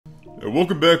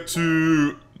Welcome back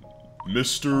to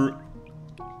Mr.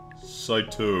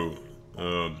 Saitou.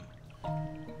 I'm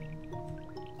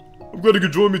glad you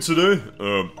could join me today.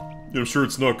 I'm sure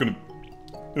it's not gonna...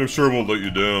 I'm sure I won't let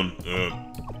you down.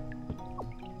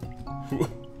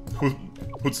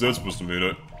 What's that supposed to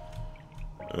mean?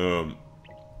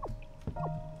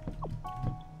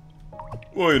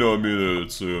 Well, you know, I mean,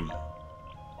 it's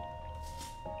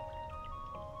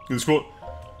called...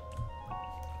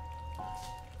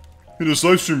 You know, this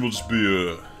live stream will just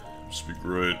be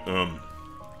great.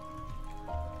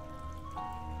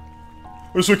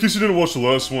 So in case you didn't watch the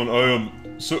last one, going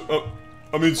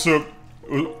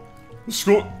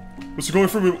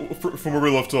from where we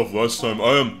left off last time,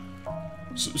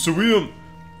 so we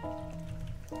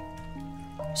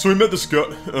met this guy,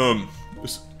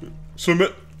 so we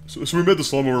met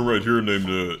this llama worm right here named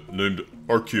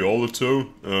Archaeolito,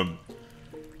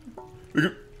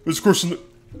 because of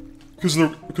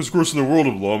course in the world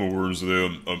of llama worms,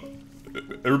 they,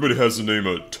 everybody has the name,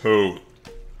 Tou.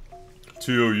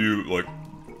 T-O-U, like,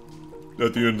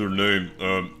 at the end of their name,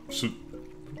 so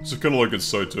kind of like in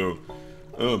Saitou.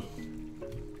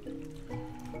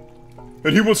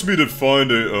 And he wants me to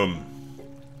find he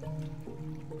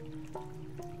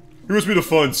wants me to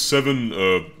find 7,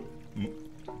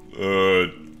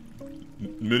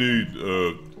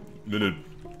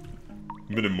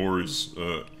 Minimoris,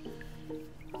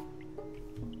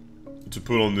 to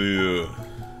put on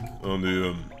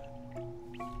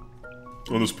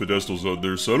those pedestals out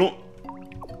there, so I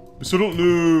don't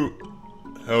know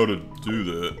how to do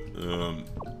that.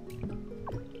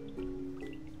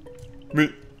 I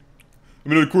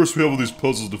mean, of course we have all these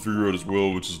puzzles to figure out as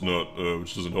well, which is not,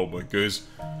 which doesn't help my case.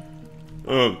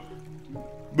 But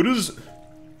it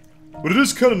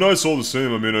is kind of nice all the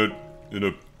same. I mean, you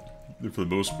know, for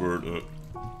the most part,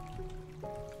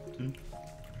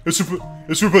 let's put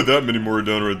that Minimori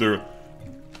down right there.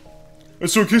 And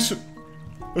so in case you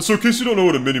don't know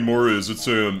what a Minimori is, it's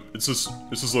this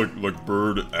like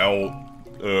bird, owl,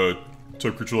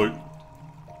 type creature,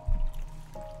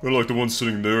 like the one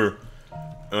sitting there.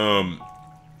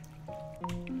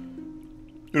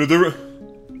 You know, they were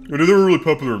really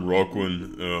popular in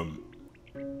Rockland.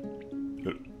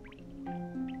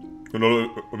 I don't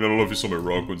know if you saw my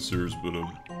Rockland series, but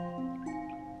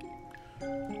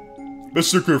that's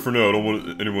still clear for now. I don't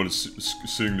want anyone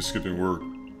seeing me skipping work.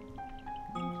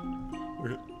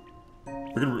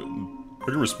 I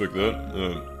can respect that.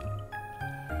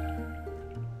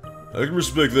 I can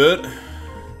respect that.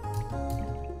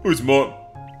 Oh, it's Mom.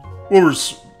 Well,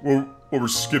 we're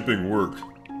skipping work.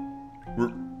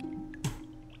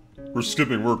 We're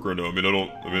skipping work right now. I mean,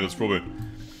 that's probably...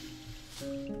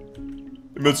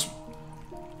 That's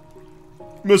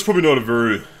probably not a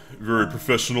very, very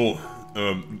professional,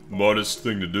 modest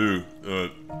thing to do. I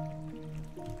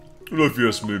don't know if you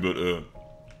ask me, but,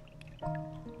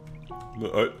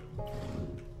 I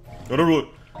don't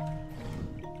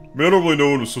really know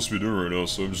what I'm supposed to be doing right now,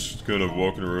 so I'm just kind of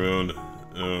walking around,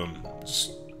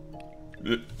 just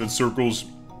in circles.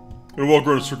 I'm gonna walk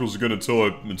around in circles again until I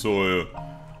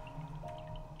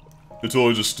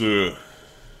just, I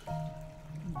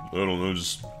don't know,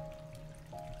 just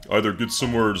either get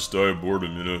somewhere or just die of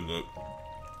boredom, you know.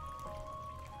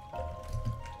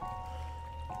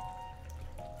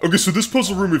 Okay, so this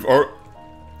puzzle room we've already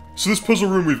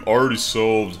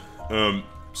solved.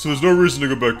 So there's no reason to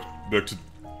go back to.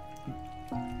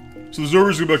 So there's no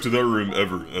reason to go back to that room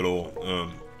ever at all.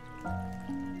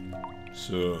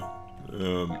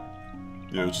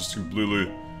 Yeah, it's just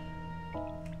completely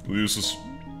useless.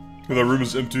 And that room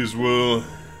is empty as well.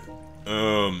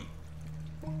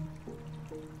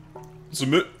 So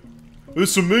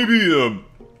maybe,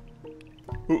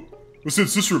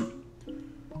 since this room...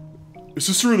 It's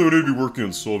this room that we need to be working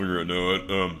on solving right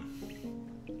now.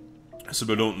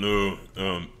 I don't know,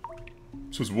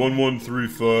 so it's 1, 1, 3,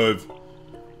 5,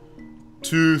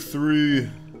 2, 3,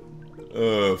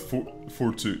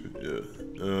 4, 2,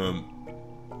 yeah.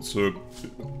 So,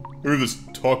 we have this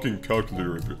talking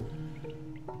calculator right here.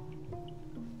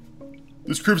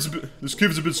 This cave is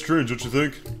a bit strange, don't you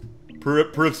think?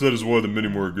 Perhaps that is why the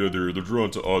Minimori are good. They're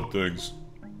drawn to odd things.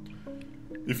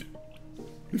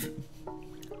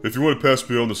 If you want to pass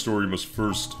beyond the story, you must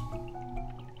first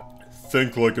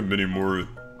think like a Minimori,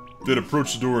 then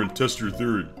approach the door and test your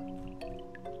theory.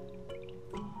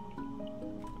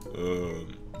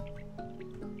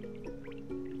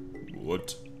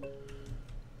 What?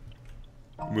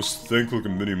 You must think like a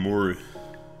Minimori.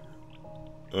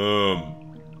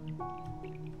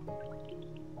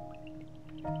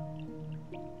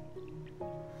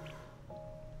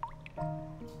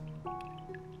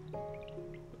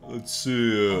 Let's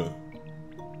see,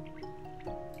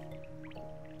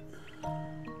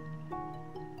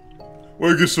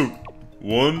 Wait, I guess so.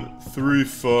 1, 3,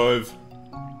 5,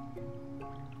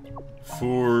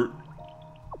 4,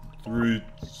 3, 2.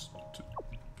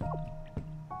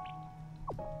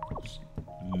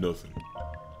 Nothing.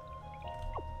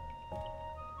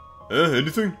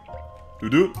 Anything? Do we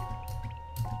do it?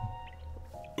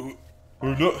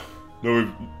 We've not.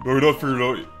 No, we've not figured it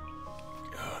out yet.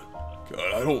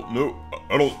 God, I don't know.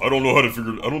 I don't know how to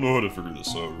figure. I don't know how to figure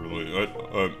this out. Really, I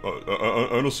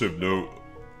honestly have no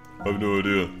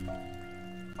idea.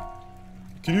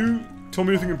 Can you tell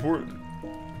me anything important?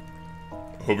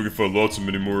 I hope we can find lots of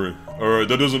mini Mori. All right,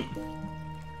 that doesn't.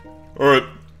 All right,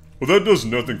 well that does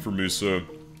nothing for me. So,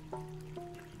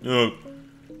 yeah,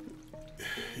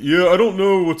 I don't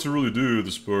know what to really do at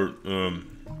this part.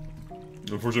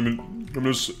 Unfortunately, I'm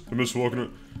just walking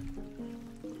around.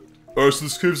 Alright, so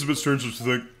this cave is a bit strange, don't you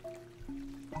think?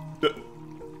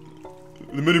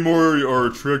 The mini Mori are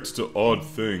attracted to odd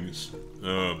things.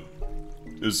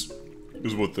 Is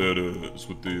what that is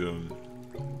what the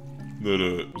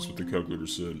calculator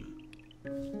said.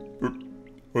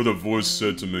 Or the voice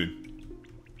said to me.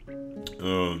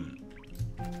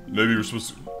 Maybe we're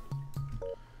supposed to.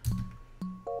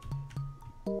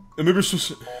 And maybe we're supposed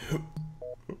to.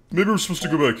 Maybe we're supposed to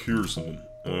go back here or something.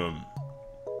 No,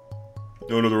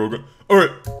 they're all gone.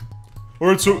 Alright,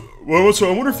 so, well, so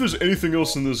I wonder if there's anything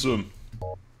else in this,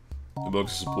 box of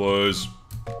supplies.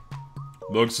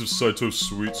 Box of Saitou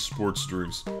sweet sports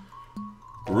drinks.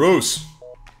 Gross!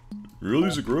 Really?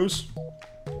 Is it gross?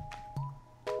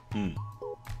 I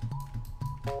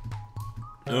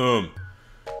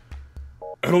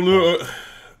don't know,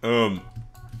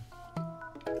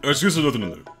 I just guess there's nothing in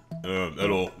there. At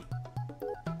all.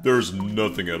 There's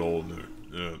nothing at all in there.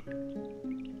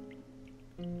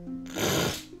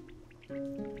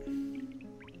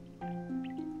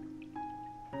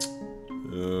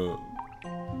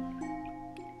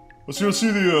 Let's go see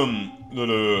the,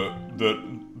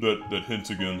 that hint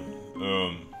again.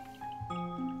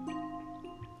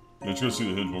 Let's go see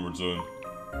the hint one more time.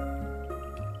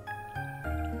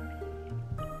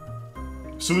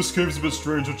 So this cave is a bit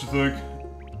strange, don't you think?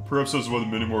 Perhaps that's why the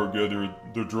mini Mori are gathered.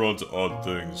 They're drawn to odd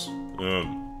things.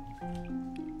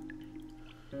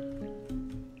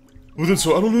 Well then,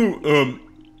 so I don't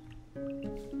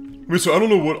know, so I don't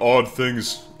know what odd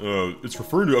things, it's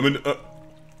referring to. I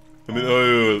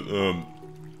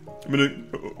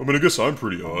guess I'm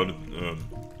pretty odd.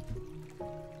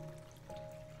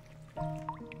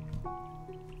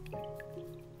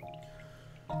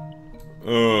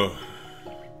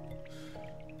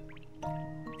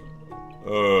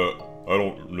 I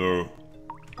don't know.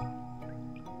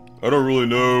 I don't really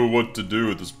know what to do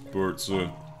at this part,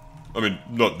 so... I mean,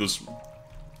 not this...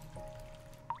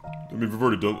 I mean, we've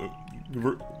already done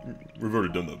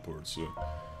that part, so...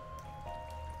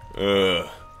 So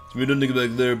we don't need to go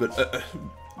back there, but...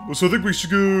 well, so I think we should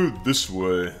go this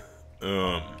way.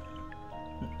 Yeah...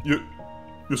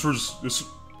 Yes, we're just... Yes,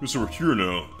 we're here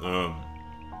now,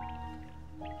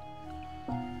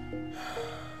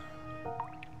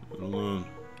 Hold on.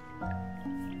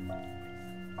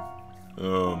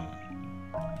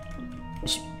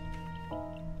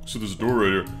 So there's a door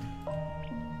right here.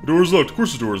 The door is locked. Of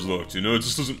course the door is locked, you know, it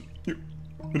just doesn't... You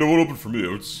know, won't open for me.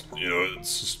 It's, you know,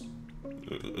 it's just...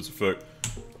 it's a fact.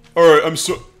 Alright, I'm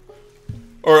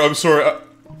sorry,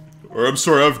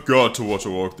 I've got to watch a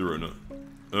walkthrough right now.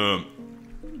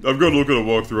 I've got to look at a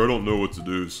walkthrough, I don't know what to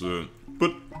do, so...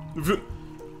 But, if it...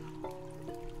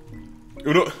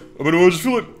 You know, I just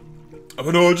feel like...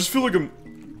 I just feel like I'm...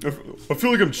 I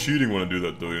feel like I'm cheating when I do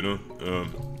that, though, you know?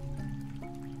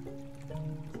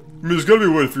 I mean, there's gotta be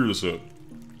a way to figure this out.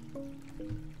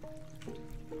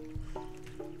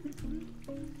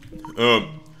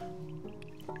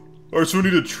 Alright, so we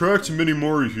need to attract mini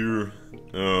Mori here.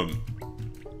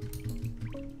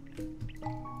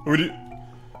 We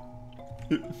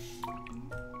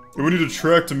need to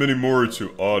attract mini Mori to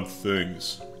odd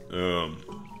things.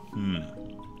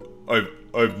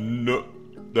 I've no...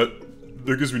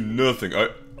 That gives me nothing. I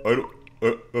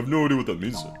have no idea what that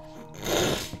means.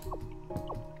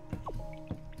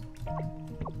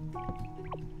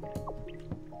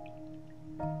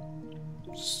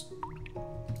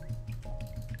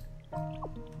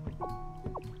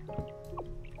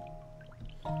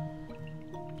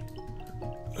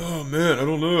 Oh man, I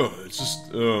don't know. It's just,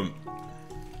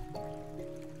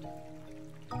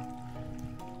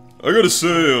 I gotta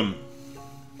say,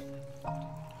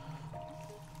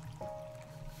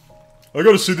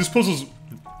 these puzzles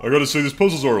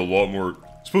are a lot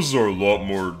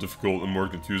more difficult and more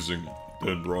confusing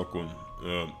than Rock One.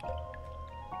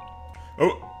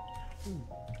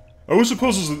 I wish the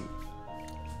puzzles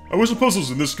I wish the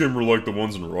puzzles in this game were like the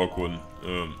ones in Rockwood.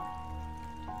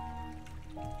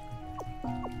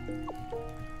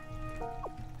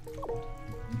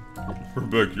 We're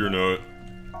back here now.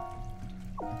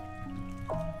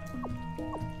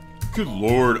 Good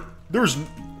lord. There's...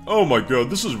 Oh my god,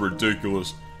 this is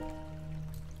ridiculous.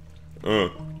 Yeah,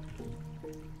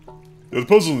 the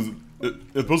puzzles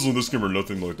in this game are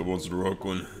nothing like the ones in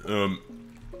Rockwood. I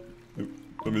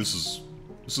mean, this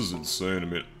is insane. I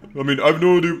mean, I've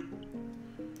no idea.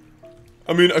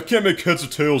 I mean, I can't make heads or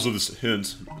tails of this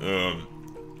hint.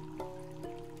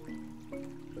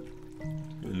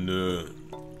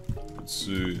 Let's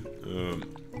see.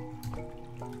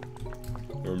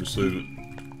 I'm gonna save it.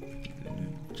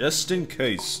 Just in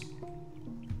case.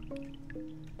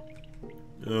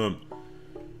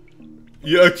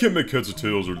 Yeah, I can't make heads or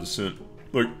tails or descent.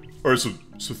 Like, alright, so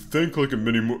think like a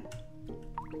mini more.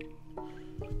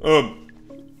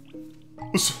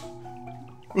 So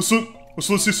let's see.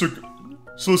 So let's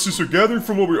see. So gathering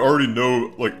from what we already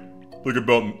know, like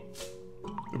about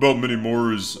mini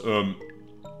more is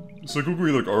it's like what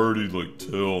we like already like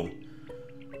tell.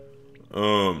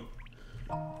 I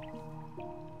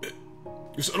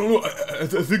don't know. I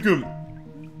think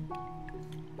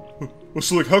well,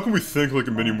 so like, how can we think like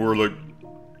a mini more like?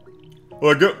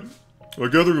 Well, gathering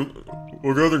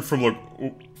from like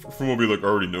from what we like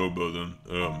already know about them.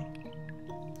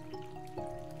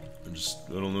 I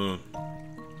don't know.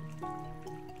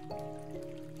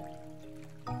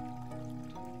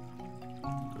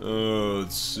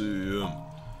 Let's see.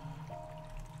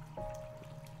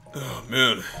 Oh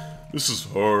man, this is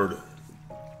hard.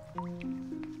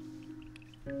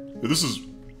 Yeah, this is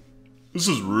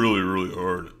really, really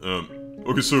hard.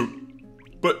 Okay, so,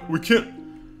 but we can't.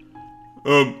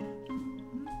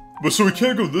 But so we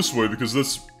can't go this way because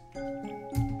that's.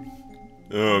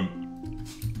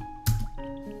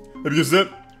 Because that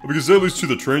leads to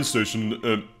the train station,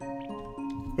 and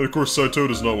of course Saitou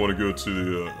does not want to go to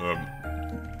the.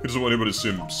 He doesn't want anybody to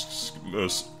see him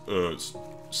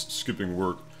skipping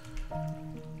work.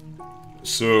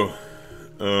 So,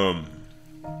 I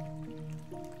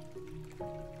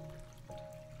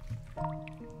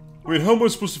mean, how am I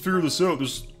supposed to figure this out?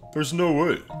 There's no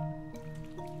way.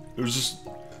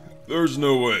 There's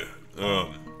no way.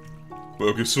 But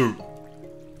okay, so.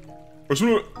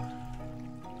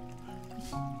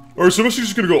 Alright, so I'm actually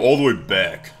just gonna go all the way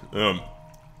back. So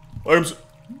I'm just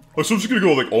gonna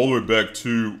go like all the way back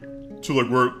to like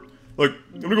where, like,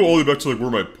 I'm gonna go all the way back to like where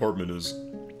my apartment is.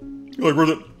 Like where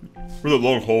that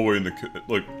long hallway in the,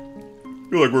 like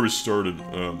where we started.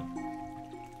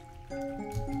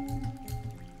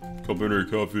 Complimentary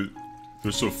coffee.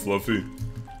 They're so fluffy.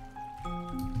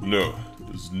 No,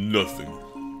 there's nothing.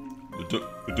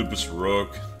 The deepest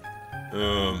rock.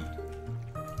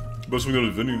 Best we got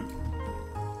a vending.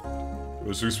 So I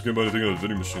guess we can't buy anything on a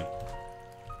vending machine.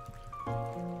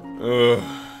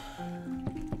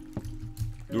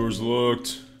 Door's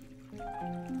locked.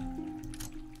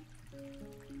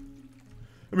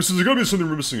 I mean, so there's gotta be something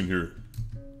we're missing in here.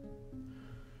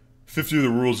 50 of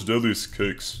the world's deadliest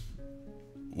cakes.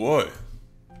 Why?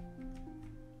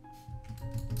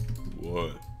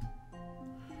 Why?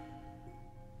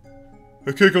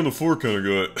 A cake on the floor kind of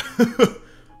guy.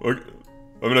 Like,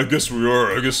 I mean, I guess we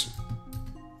are. I guess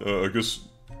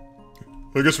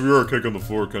we are a cake on the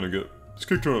floor kind of guy. This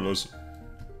cake turned on us.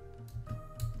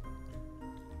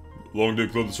 Long day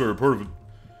club. Sorry, we're part of it.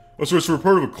 Oh, sorry, so we're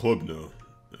part of a club now.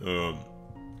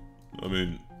 I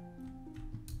mean,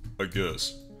 I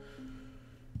guess.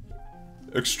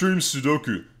 Extreme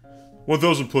Sudoku.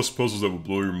 1,000 plus puzzles that will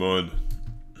blow your mind.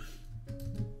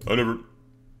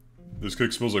 This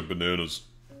cake smells like bananas.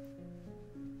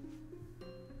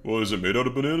 Well, is it made out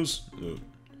of bananas?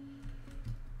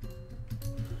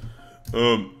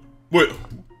 Wait.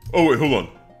 Oh, wait, hold on.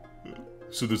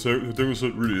 So the thing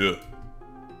said, really, yeah.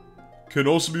 Can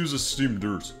also be used as steamed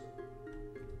dirt.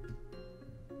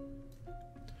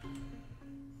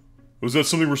 Was that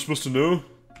something we're supposed to know?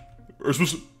 Are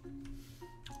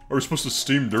we supposed to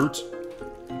steam dirt?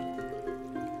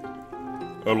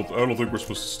 I don't think we're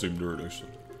supposed to steam dirt, actually.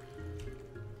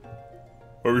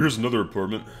 Oh, here's another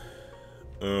apartment.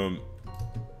 I'll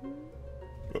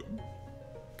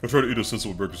try to eat a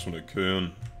sensible breakfast when I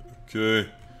can. Okay.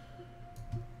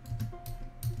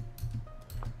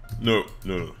 No.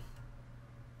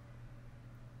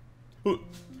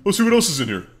 Let's see what else is in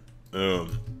here.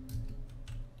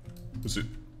 Let's see.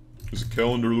 There's a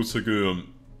calendar. Looks like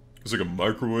it's like a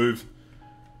microwave.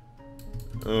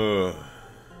 I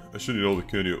shouldn't eat all the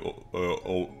candy.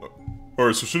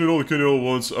 Alright, so shouldn't eat all the candy all at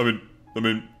once. I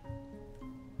mean,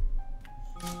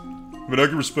 I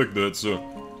can respect that. So,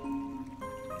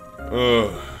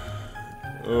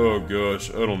 Oh gosh,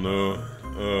 I don't know.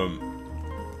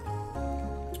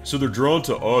 So they're drawn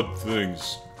to odd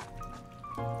things.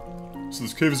 So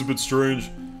this cave is a bit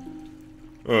strange.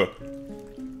 Well,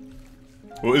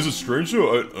 is it strange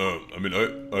though? I mean,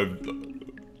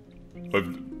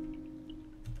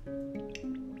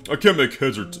 I can't make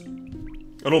heads or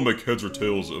I don't make heads or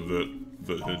tails of that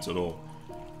hint at all.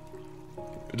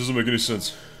 It doesn't make any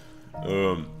sense.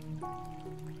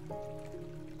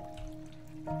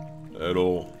 At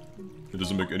all. It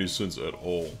doesn't make any sense at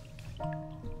all.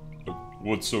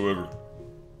 Whatsoever.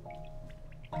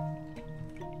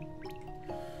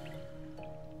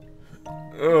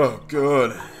 Oh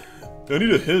god. I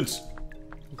need a hint.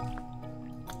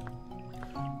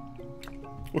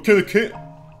 Okay,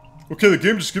 the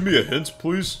game just give me a hint,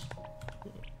 please?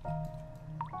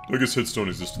 I guess hints don't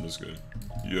exist in this game.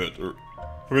 Yet, or...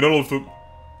 I mean, I don't know if the...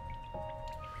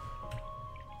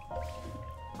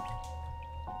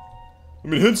 I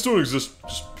mean, hints don't exist,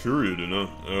 just period, you know?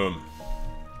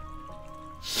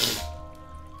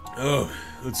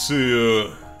 Let's see,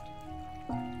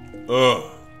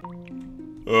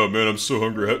 oh man, I'm so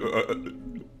hungry.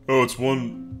 Oh, it's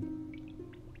 1...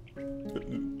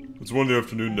 It's 1 in the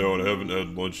afternoon now and I haven't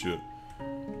had lunch yet.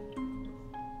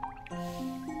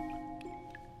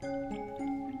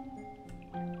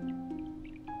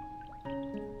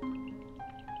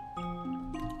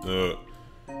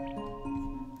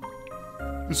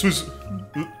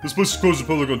 This place is closed to the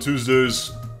public on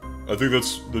Tuesdays. I think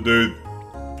that's the day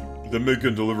that make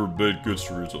and deliver baked goods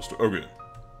to retail stores. Okay.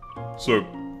 So,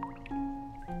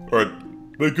 alright,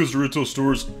 baked goods to retail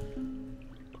stores.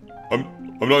 I'm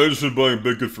not interested in buying a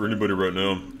baked good for anybody right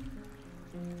now.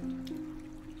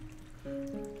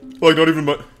 Like not even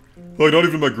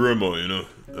my grandma, you know.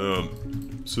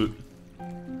 So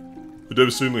a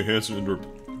devastatingly handsome indoor.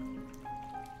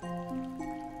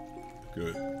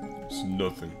 Good. It's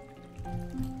nothing.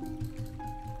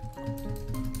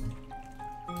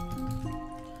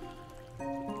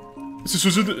 So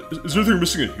is there anything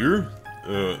missing in here?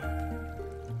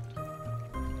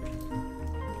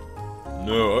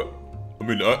 No,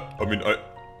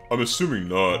 I'm assuming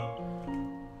not.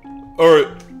 Alright,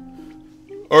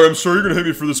 I'm sorry you're gonna hit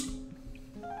me for this.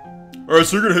 Alright,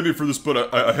 so you're gonna hit me for this,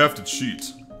 but I have to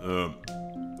cheat.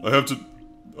 I have to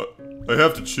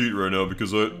cheat right now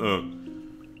because I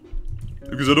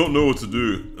don't know what to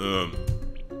do.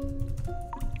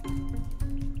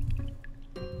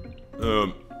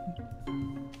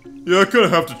 Yeah, I kind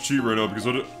of have to cheat right now because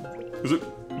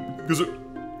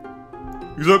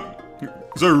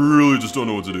I really just don't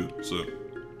know what to do. So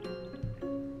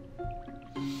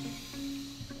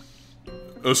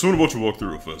I'm gonna watch a walkthrough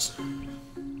real fast.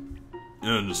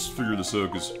 Yeah, and just figure this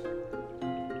out because.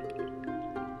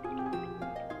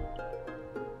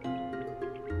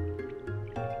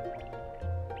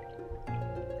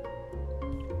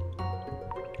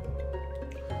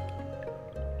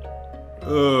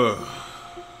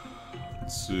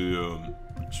 Let's see,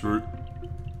 sure.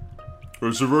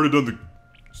 Alright, so I've already done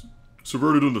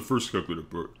the first calculator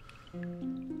part.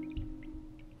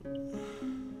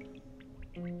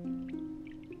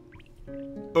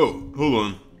 Oh, hold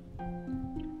on.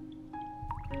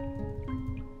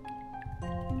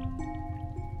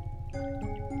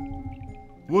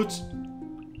 What?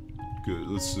 Good,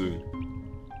 let's see.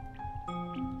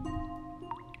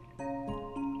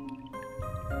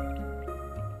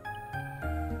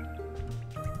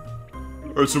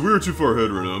 Alright, so we are too far ahead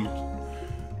right now.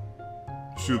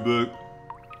 Shoot back.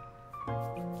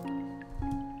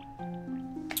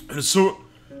 And it's so...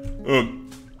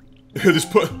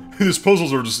 these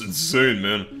puzzles are just insane,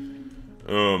 man.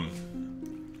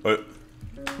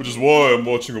 Which is why I'm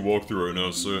watching a walkthrough right now,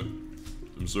 so...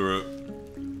 I'm sorry.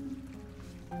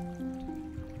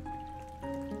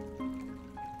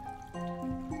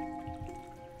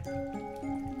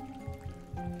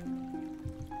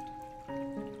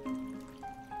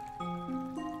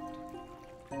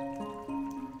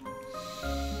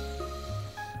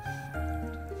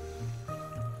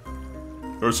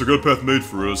 Alright, so got a path made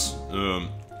for us.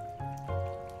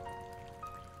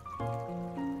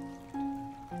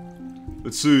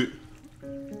 Let's see.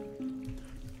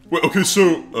 Wait, okay,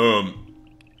 so,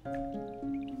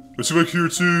 let's go back here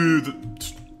to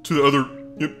the other,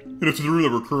 you know, to the room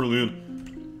that we're currently in.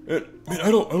 And, man,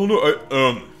 I don't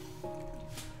know,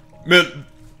 man,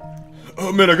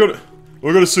 oh man, I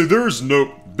gotta say, there is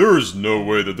no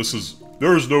way that this is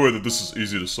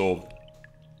easy to solve.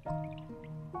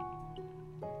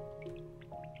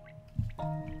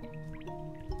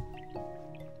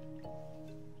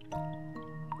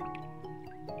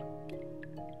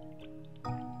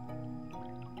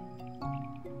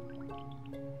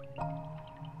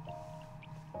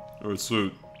 Alright,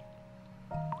 so...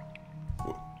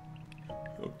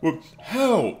 What?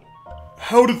 How?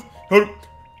 How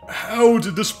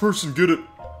did this person get it?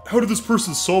 How did this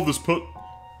person solve this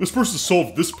This person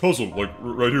solved this puzzle, like,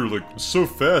 right here, like, so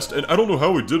fast, and I don't know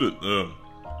how he did it.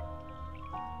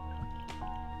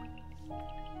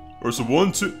 Alright, so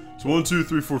 1, 2,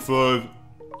 3, 4, 5.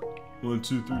 1,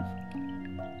 2, 3.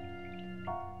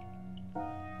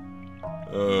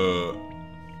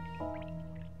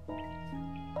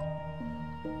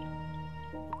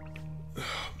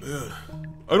 Man.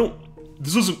 I don't...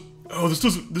 This doesn't... Oh,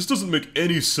 this doesn't make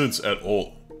any sense at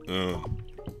all.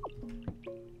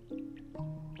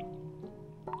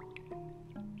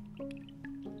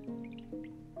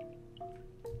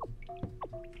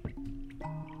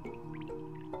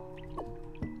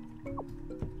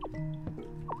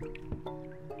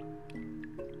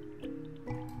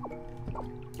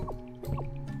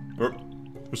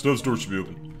 This nose door should be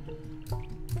open.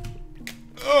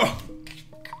 Ugh!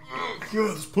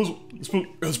 God, this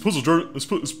puzzle's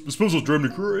driving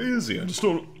me crazy. I just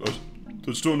don't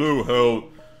know how.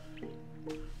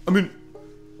 I mean,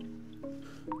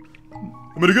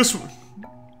 I guess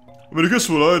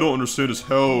what I don't understand is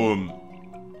how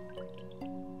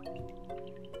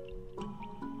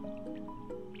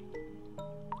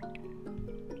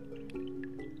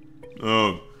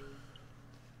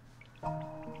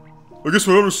I guess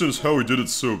what I understand is how he did it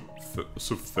so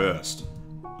fast.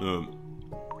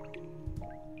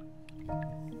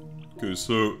 Okay,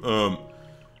 so,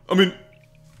 I mean,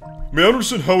 I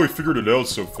understand how he figured it out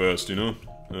so fast, you know?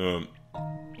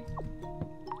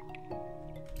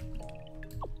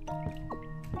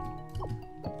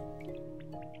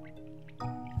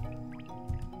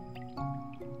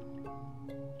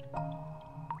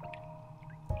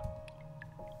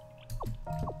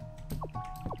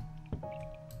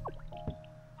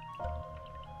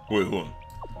 Wait, hold on.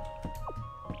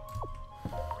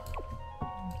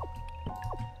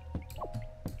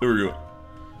 There we go.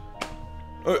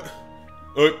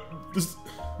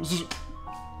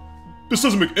 This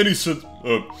doesn't make any sense.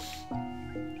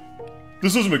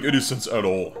 This doesn't make any sense at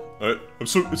all.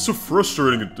 It's so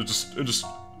frustrating and just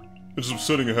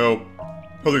upsetting how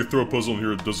they throw a puzzle in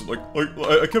here that doesn't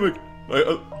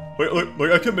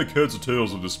I can't make heads or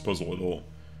tails of this puzzle at all.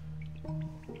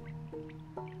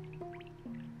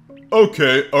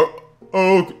 Okay.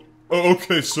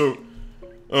 Okay. So,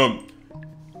 alright,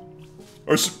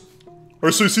 so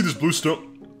you see this blue stone?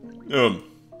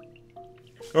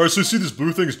 Alright, so you see this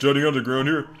blue things jutting out of the ground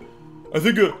here? I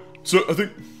think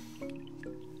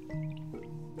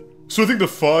the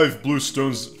 5 blue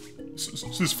stones... So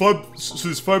these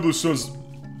 5 blue stones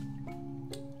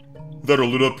that are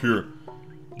lit up here,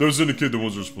 those indicate the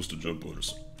ones we're supposed to jump on or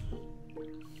something.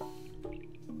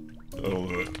 I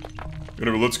don't know.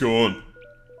 Anyway, let's go on.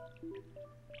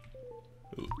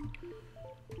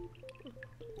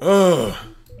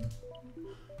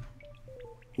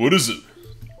 What is it?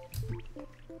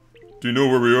 Do you know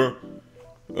where we are?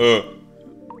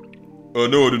 No,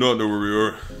 I do not know where we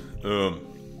are.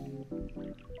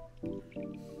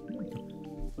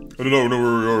 I do not know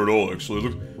where we are at all, actually.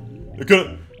 It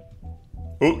kinda...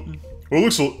 Well, it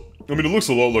looks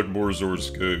a lot like Morizora's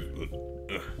cave, but...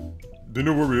 do you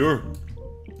know where we are?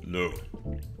 No.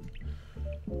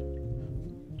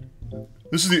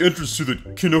 This is the entrance to the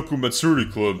Kinoko Matsuri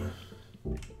Club.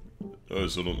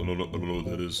 So I don't know what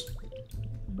that is.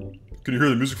 Can you hear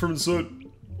the music from inside?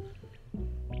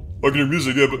 I can hear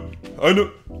music, yeah, but I know...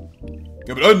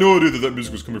 Yeah, but I had no idea that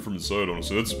music was coming from inside,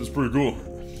 honestly. That's pretty cool.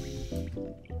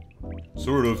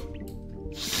 Sort of.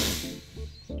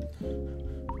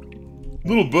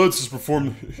 Little Buds has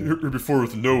performed here before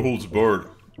with No Holds Barred.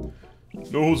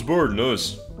 No Holds Barred,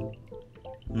 nice.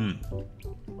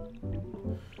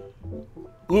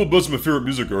 Little Bud's my favorite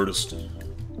music artist.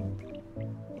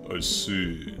 I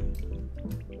see.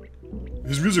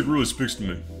 His music really speaks to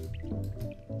me.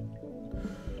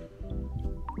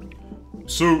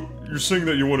 So, you're saying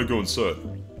that you want to go inside?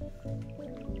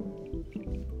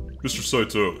 Mr.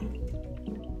 Saitou.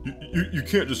 You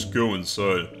can't just go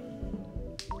inside.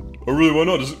 Oh really, why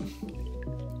not? Does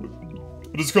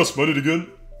it cost money to get in?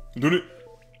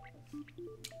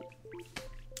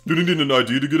 Do you need an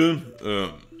ID to get in?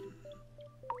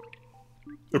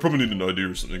 I probably need an ID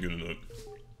or something to get in that.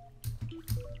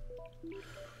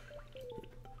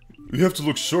 You have to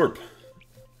look sharp.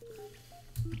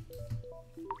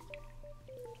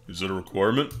 Is that a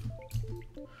requirement?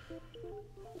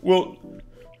 Well,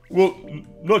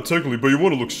 not technically, but you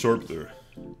want to look sharp there.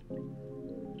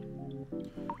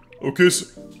 Okay,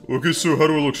 so how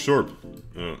do I look sharp?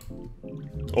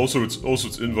 Also, it's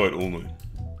invite only.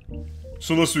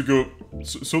 So unless we go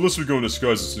So unless we go in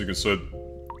disguise and sneak inside,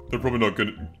 they were probably not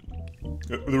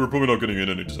getting in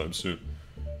anytime soon.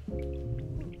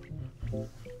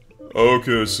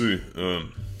 Okay, I see.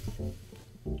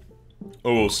 Oh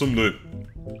well, someday.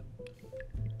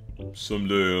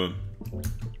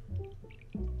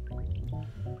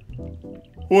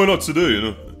 Why not today, you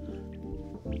know?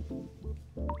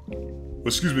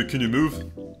 Excuse me, can you move?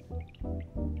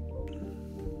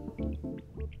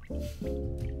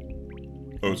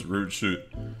 Oh, it's rude shit.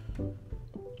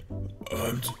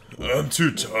 I'm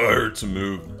too tired to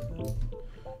move.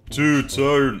 Too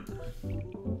tired.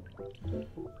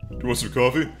 You want some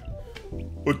coffee?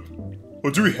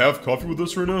 What do we have coffee with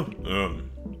us right now?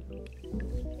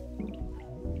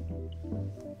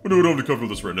 We don't have any coffee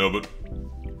with us right now, but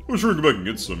I'm sure we can go back and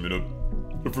get some, you know,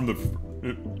 from the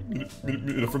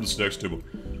from the snacks table.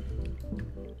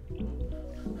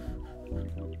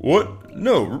 What?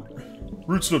 No,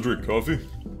 Roots don't drink coffee.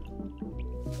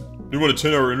 You want a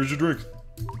 10-hour energy drink?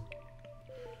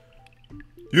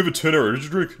 You have a 10-hour energy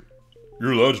drink?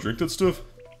 You're allowed to drink that stuff?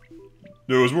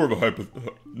 No, it was more of a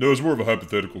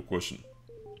hypothetical question.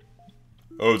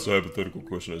 Oh, it's a hypothetical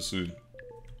question, I see.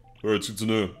 Alright, it's good to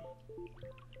know.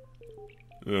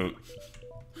 Yeah.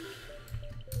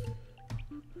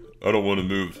 I don't want to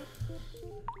move.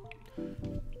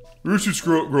 Roots shoots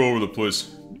grow all over the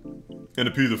place. And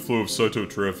impede the flow of Saitou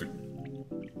traffic.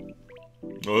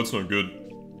 Oh, that's not good.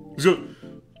 There's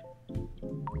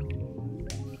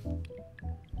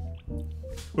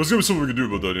gotta be something we can do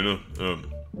about that, you know?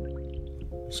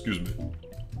 Excuse me.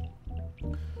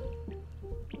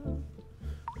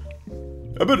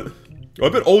 I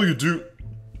bet all you do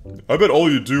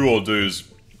all day is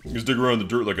dig around the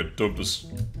dirt like a dumpus.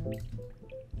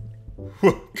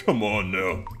 Come on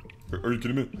now. Are you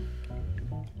kidding me?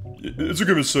 It's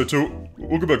okay, Miss Saitou.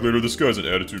 We'll go back later. This guy's an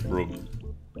attitude problem.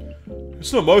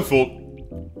 It's not my fault.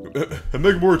 And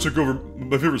Megamora took over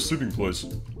my favorite sleeping place.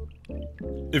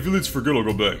 If he leaves for good, I'll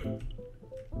go back.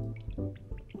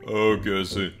 Okay, I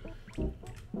see.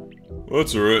 Well,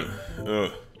 that's alright.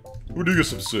 What do you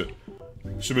guys have to say?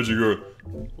 Shimejigura.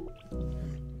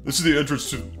 This is the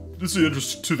entrance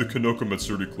to the Kanoko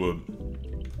Matsuri Club.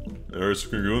 Alright, so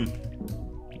can we go in?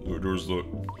 Oh, door's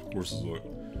locked. Of course it's locked.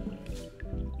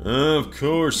 Of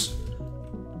course.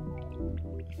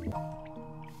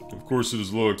 Of course it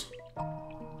is locked.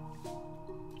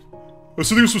 Oh, so I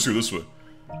think we're supposed to go this way.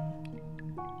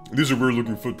 These are weird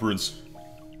looking footprints.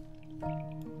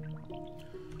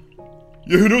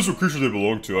 Yeah, who knows what creature they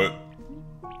belong to? I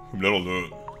don't know.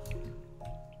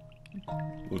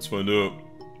 Let's find out.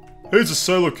 Hey, it's a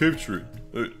silo cave tree.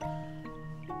 Hey.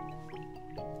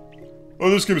 Oh,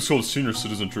 this game is called Senior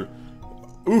Citizen Tree.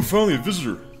 Ooh, finally a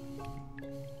visitor.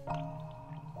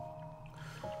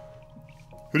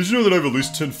 Hey, did you know that I have at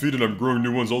least 10 feet and I'm growing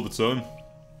new ones all the time?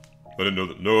 I didn't know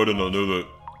that. No, I did not know that.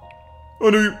 I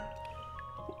knew you...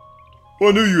 Well,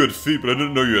 I knew you had feet, but I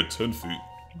didn't know you had 10 feet.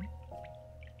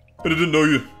 And I did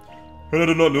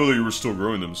not know that you were still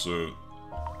growing them, so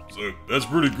that's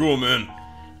pretty cool, man.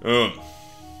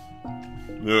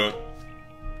 Yeah.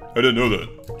 I didn't know that.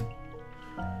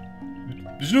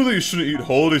 Did you know that you shouldn't eat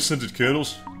holiday-scented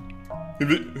candles?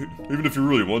 Even if you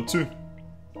really want to?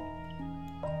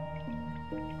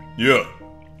 Yeah.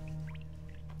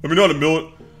 I mean, not a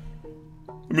million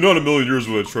years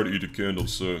would I try to eat a candle,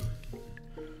 so...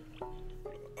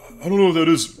 I don't know what that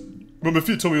is, but my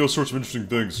feet tell me all sorts of interesting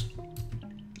things.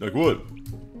 Like what?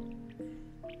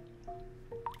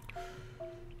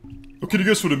 Oh, can you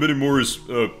guess what Minimori's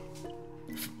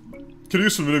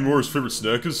favorite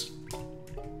snack is?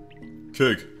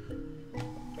 Cake.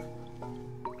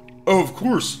 Oh, of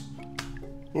course.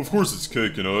 Well, of course it's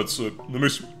cake, you know, that's, that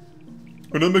makes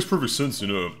perfect sense, you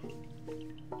know.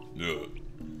 Yeah.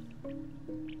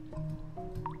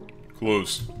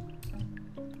 Close.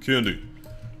 Candy.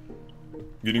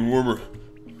 Getting warmer.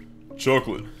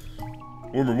 Chocolate.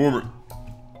 Warmer.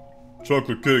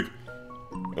 Chocolate cake.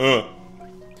 Oh,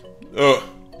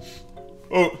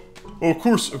 of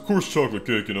course chocolate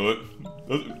cake, you know,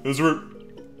 that's a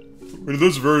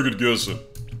very good guess.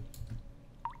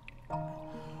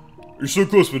 You're so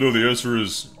close, but no, the answer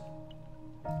is...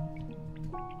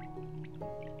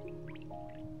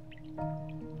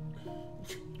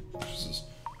 Jesus.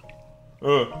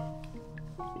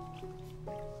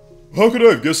 How could I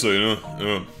have guessed that, you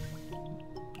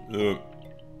know?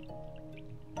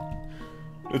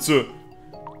 It's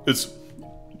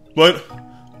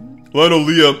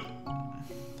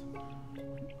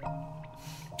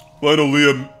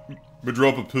Linoleum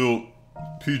Midropapil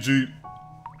PG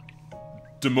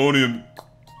Demonium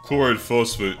Chloride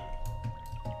Phosphate.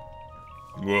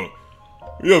 Well,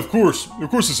 Yeah, of course. Of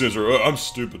course it's the answer. I'm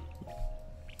stupid.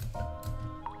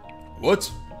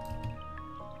 What?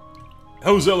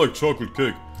 How is that like chocolate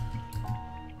cake?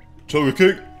 Chocolate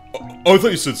cake? Oh, I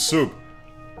thought you said soap.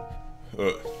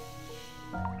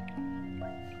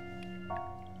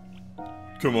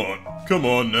 Come on. Come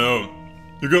on now.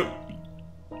 You got...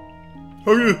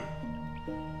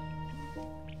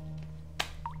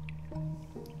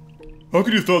 How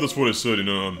could you thought that's what I said, you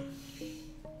know?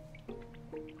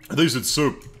 I thought you said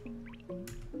soap.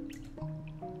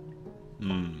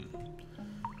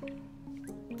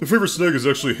 The favorite snack is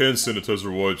actually hand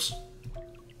sanitizer wipes.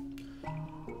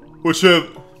 Which have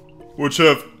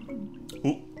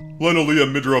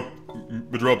linoleum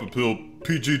midropapil,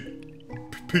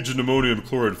 PG ammonium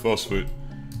chloride phosphate.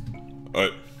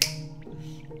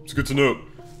 It's good to know.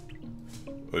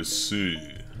 I see.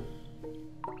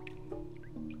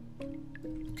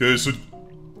 Okay, so do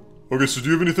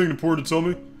you have anything important to tell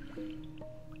me?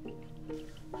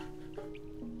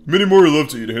 Many more love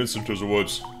to eat hand sanitizer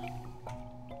wipes.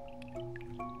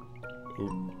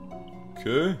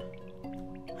 Okay.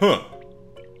 Huh.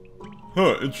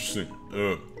 Huh, interesting.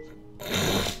 I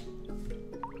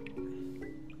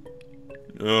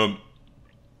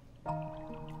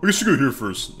guess you go here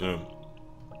first.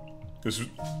 Guess we're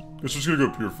just gonna go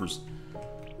up here first.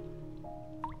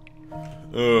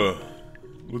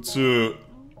 Let's,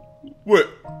 wait,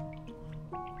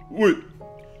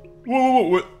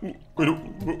 hold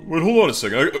on a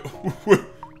second.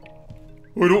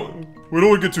 We don't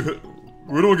want to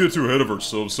get too ahead of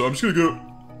ourselves, so I'm just gonna go,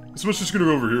 just gonna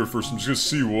go over here first. I'm just gonna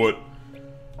see what,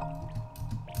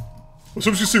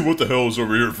 the hell is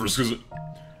over here first, cause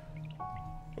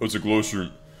it's a glow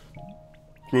shroom.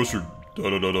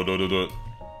 Dot.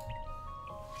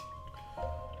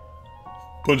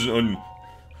 Pungent onion.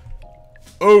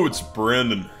 Oh, it's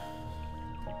Brandon.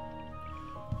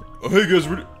 Oh, hey guys,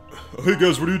 what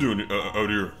are you doing out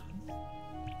here?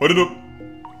 I didn't know.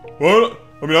 What?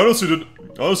 I mean, I honestly did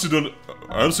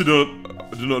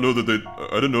not know that they.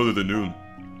 I didn't know that they knew.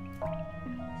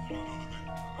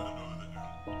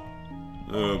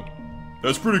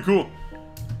 That's pretty cool.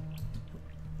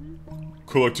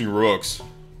 Collecting rocks.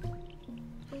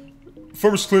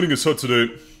 Farmer's cleaning his hut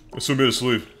today, so he made us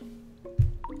leave.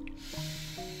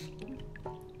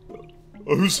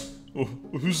 Who's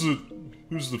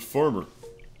the farmer?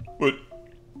 Wait,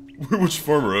 which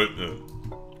farmer?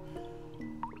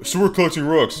 So we're collecting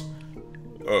rocks.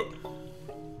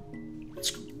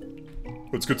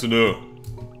 That's good to know.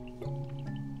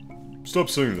 Stop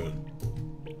saying that.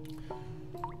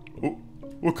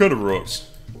 What kind of rocks?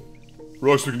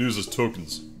 Rocks we can use as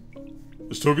tokens.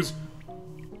 As tokens?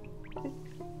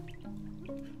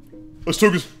 As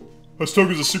tokens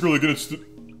to secretly get into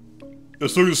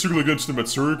the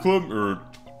Matsuri Club? Or...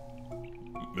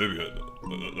 maybe, I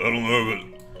don't know, but...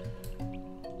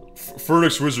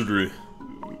 Furnax Wizardry.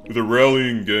 The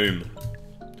rallying game.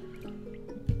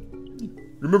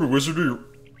 Remember Wizardry,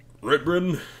 right,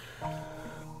 Brandon?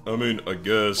 I mean, I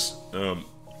guess, I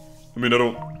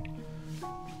know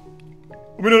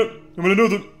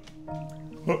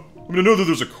that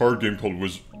there's a card game called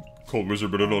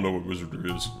Wizard, but I don't know what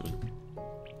Wizardry is.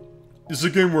 It's a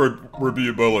game where it'd be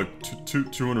about like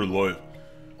 200 life.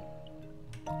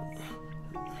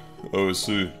 Oh, I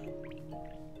see.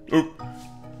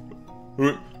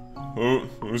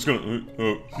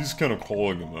 He's kind of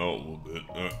calling him out a little bit.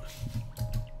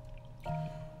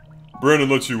 Brandon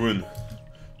lets you win.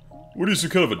 What are you,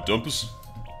 some kind of a dumpus?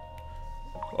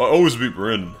 I always beat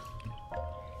Brandon.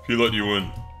 He let you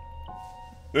win.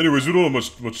 Anyways, we don't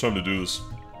have much time to do this.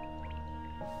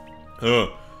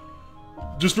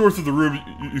 Just north of the room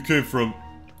you came from,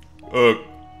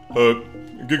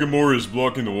 Gigamori is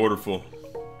blocking the waterfall.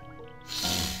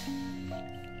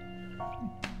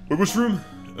 Wait, which room?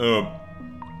 The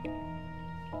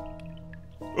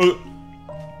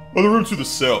room to the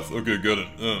south. Okay, got it.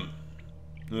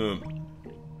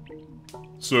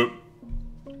 So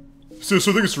I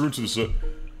think it's the room to the south.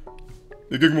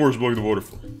 The Gigamori is blocking the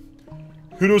waterfall.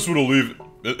 Who knows when it'll leave,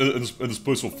 and this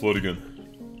place will flood again.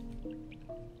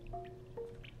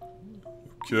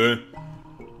 Okay.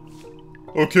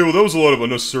 Okay, well that was a lot of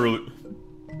unnecessarily...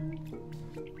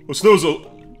 So that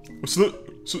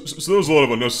was a lot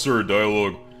of unnecessary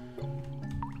dialogue.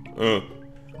 But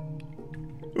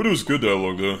it was good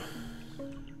dialogue, though.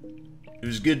 It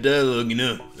was good dialogue, you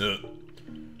know.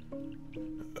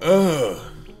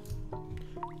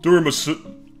 Dori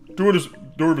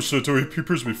Saitou, he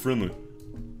appears to be friendly.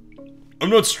 I'm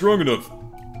not strong enough.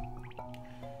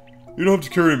 You don't have to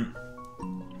carry him.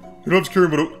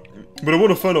 But I want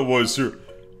to find out why he's here.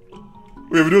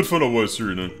 Yeah, we do have to find out why he's here,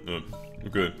 you know.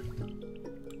 Okay.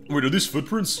 Wait, are these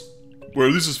footprints? Wait,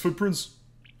 are these his footprints?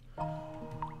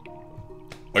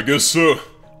 I guess so. I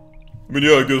mean,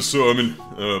 yeah, I guess so. I mean,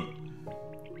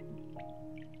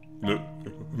 no,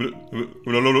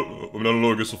 I don't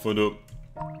know, I guess we'll find out.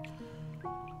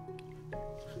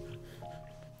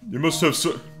 We must have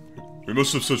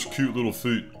such cute little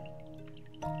feet.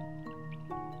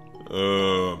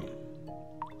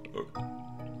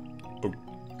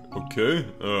 Okay,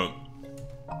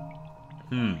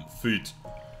 feet.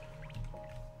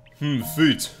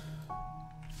 Feet.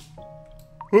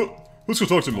 Well, let's go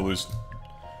talk to him at least.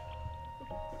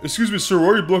 Excuse me, sir, why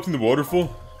are you blocking the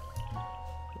waterfall?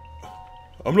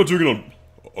 I'm not doing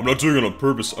it on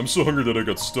purpose. I'm so hungry that I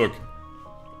got stuck.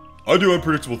 I do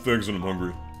unpredictable things when I'm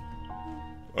hungry.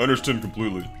 I understand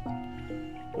completely.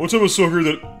 One time I was so hungry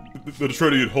that I tried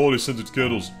to eat holiday-scented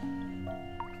candles.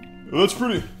 Well, that's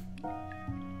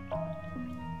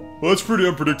pretty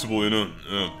unpredictable, you know.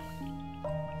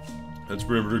 That's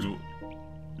pretty unpredictable.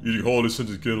 Eating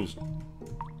holiday-scented candles.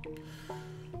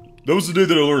 That was the day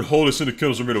that I learned holiday-scented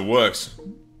candles are made of wax.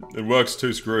 And wax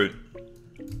tastes great.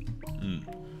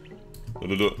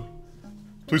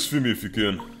 Please feed me if you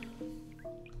can.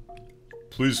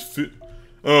 Please feed...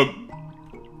 Alright,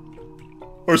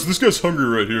 so this guy's hungry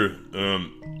right here. I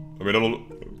do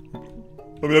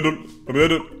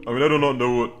not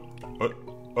know what...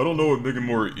 I don't know what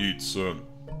Megamora eats, I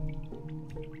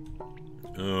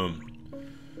don't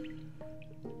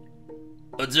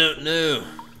know.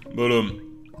 But, I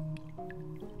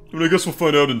mean, I guess we'll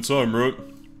find out in time, right?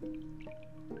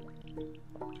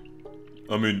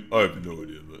 I mean, I have no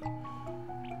idea, but...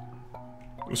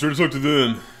 We'll start to talk to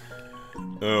them.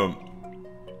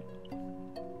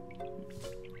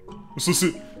 Let's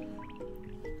see.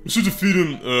 We should defeat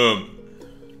him,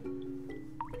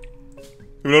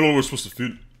 I mean, I don't know what we're supposed to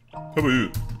feed. How about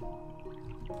you?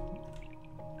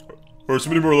 Alright, so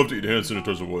many more left to eat hand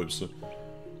sanitizer wipes, so...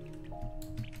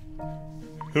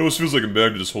 It almost feels like a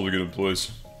magnet just holding it in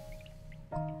place.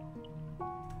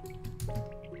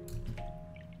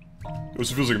 It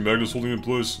also feels like a magnet just holding it in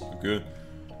place. Okay.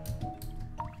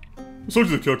 Let's talk to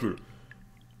the calculator.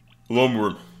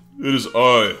 Alarmworm. It is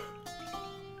I.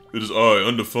 It is I,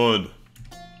 undefined.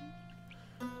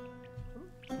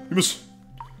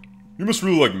 You must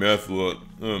really like math a lot.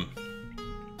 Yeah,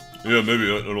 maybe,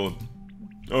 I don't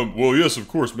know. Well, yes, of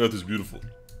course, math is beautiful.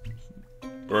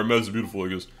 Alright, math is beautiful, I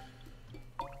guess.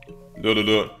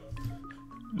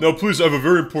 Now, please, I have a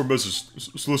very important message,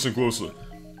 so listen closely.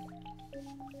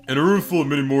 In a room full of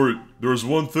many more, there's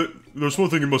one thing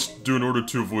you must do in order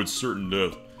to avoid certain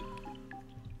death.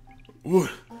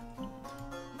 What?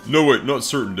 No, wait, not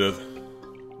certain death.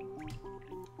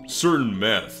 Certain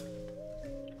math.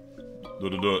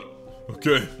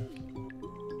 Okay.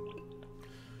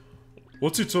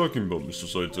 What's he talking about, Mr.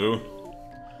 Saitou?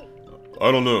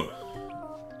 I don't know.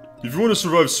 If you want to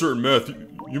survive certain math,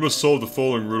 you must solve the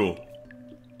following riddle.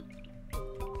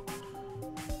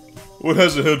 What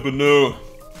has a head but no...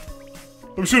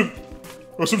 I'm just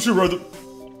gonna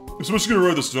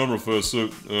write this down real fast, so,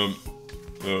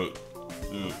 yeah.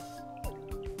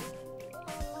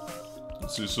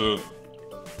 Let's see, so...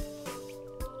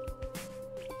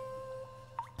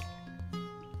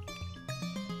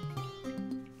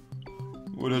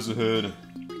 What has a head?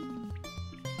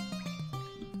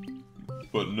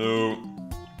 But no.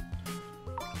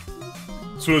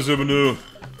 So does have a no.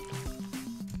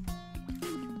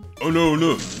 Oh no,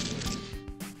 no.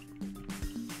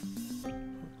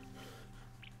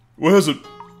 What has a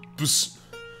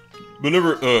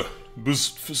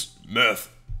math.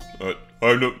 I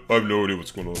have no idea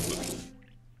what's going on with it.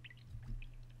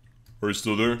 Are you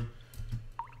still there?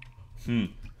 I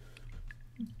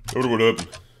wonder what happened.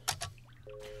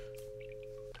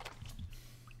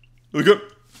 Look up!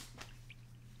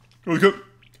 Look up!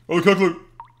 Oh, look up, look!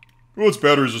 Well, its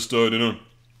batteries just died, you know.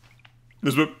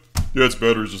 Yeah, its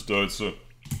batteries just died, so...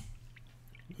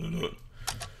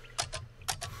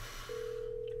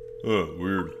 Oh,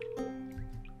 weird.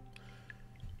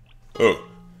 Oh.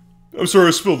 I'm sorry,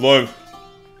 I spilled lime.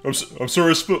 I'm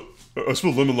sorry, I spilled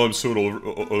lemon lime soda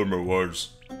all over my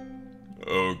wires.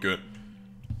 Oh, okay.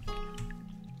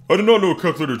 I did not know a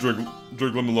calculator drank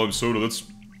lemon lime soda, that's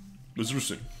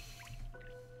interesting.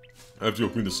 I have to go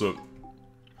clean this up.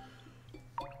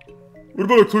 What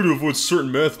about a clue to avoid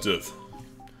certain math death?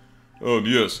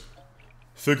 Yes.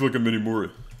 Think like a mini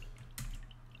Mori.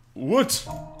 What?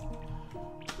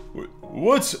 Wait,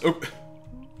 what?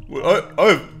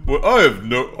 I have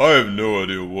no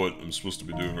idea what I'm supposed to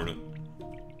be doing right now.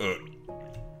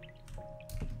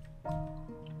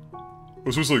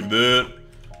 I'm supposed to like that.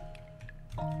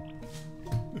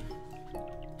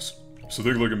 So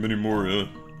think like a mini Mori, huh?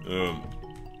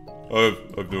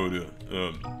 I've no idea.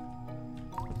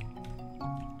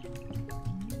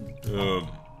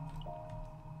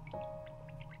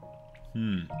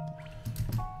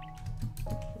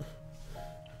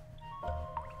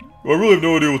 Well, I really have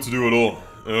no idea what to do at all.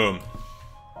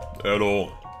 At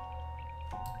all.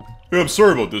 Yeah, I'm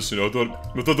sorry about this, you know, I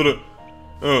thought that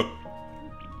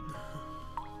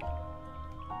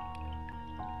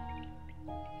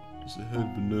There's a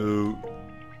head, but no.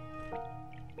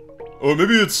 Oh,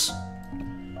 maybe it's...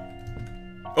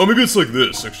 Oh, maybe it's like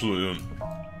this, actually,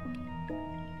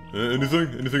 anything?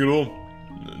 Anything at all?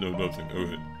 No, nothing.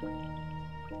 Okay.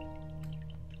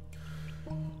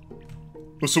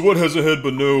 So what has a head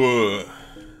but no,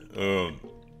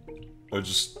 I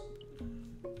just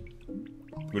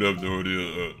would have no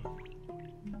idea,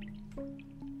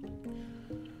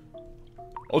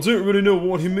 I don't really know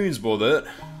what he means by that.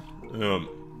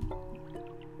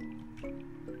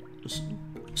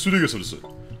 So what do you guys have to say?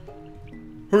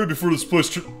 Hurry before this place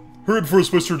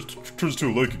turns to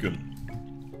a lake again.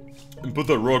 And put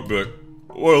that rock back.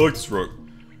 Oh, I like this rock.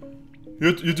 You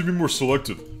have to be more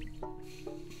selective.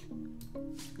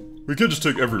 We can't just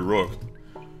take every rock.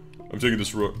 I'm taking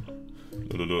this rock.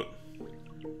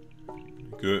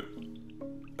 Okay.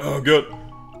 Oh god.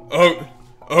 Oh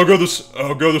god,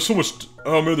 there's so much,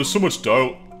 oh man, there's so much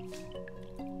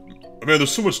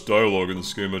there's so much dialogue in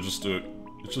this game, it's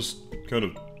just kind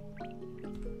of,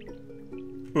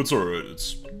 well, it's alright,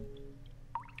 it's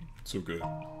okay.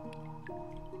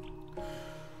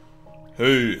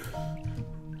 Hey,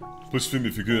 please feed me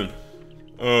if you can.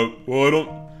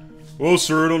 Well,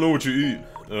 sir, I don't know what you eat.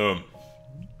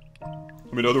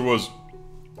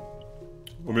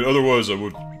 Otherwise I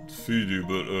would feed you,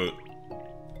 but,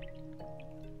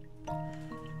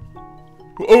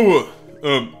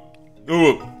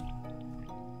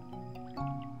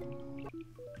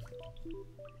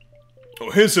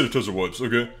 hand sanitizer wipes,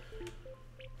 okay.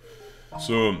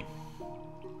 So, I'm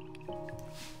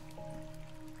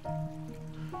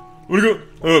gonna go,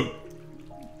 I'm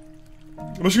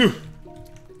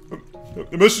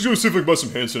just gonna see if I can buy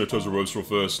some hand sanitizer wipes real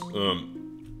fast,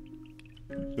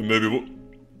 and maybe we'll...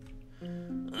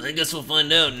 I guess we'll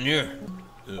find out in here.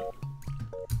 Yeah.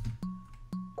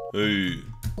 Hey.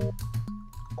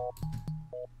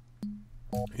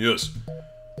 Yes.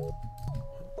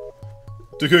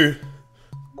 Decaying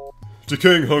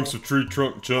hunks of tree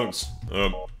trunk chunks.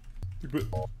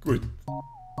 Wait.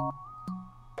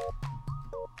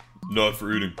 Not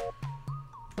for eating.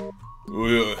 Oh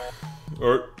yeah.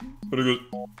 Alright.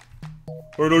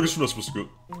 Alright, I guess we're not supposed to go.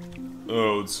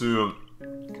 Oh, let's see, God,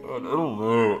 I don't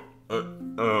know.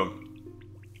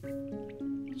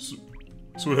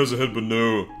 So it has a head but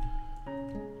no.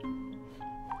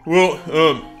 Well,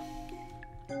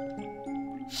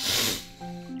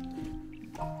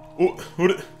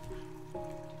 would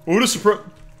it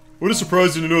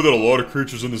surprise you to know that a lot of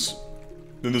creatures in this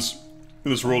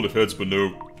world have heads but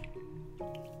no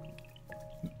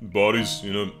bodies,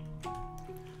 you know?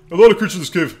 A lot of creatures in this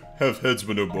cave have heads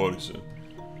but no bodies, yeah.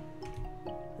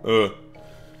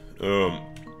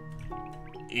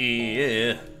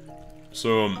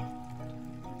 So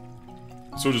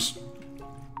I just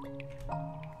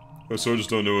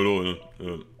don't know at all, you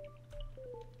know?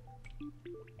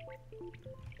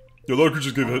 Yeah, a lot of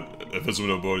creatures have heads but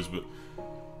no bodies, but...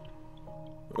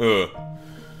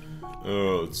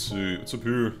 let's see, what's up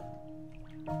here?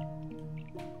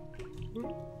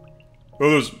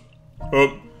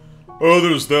 Oh,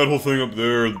 there's that whole thing up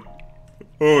there.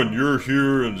 Oh, and you're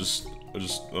here, and I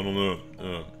don't know.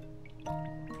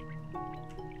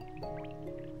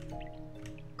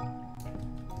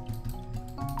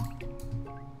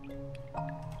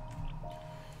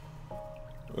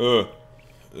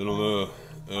 I don't know.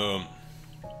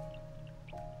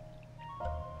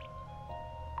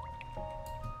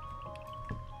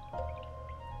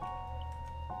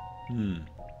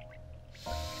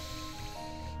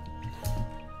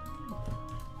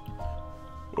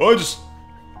 Well,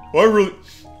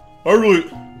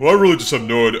 I really just have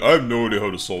no idea. I have no idea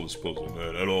how to solve this puzzle,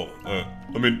 man, at all.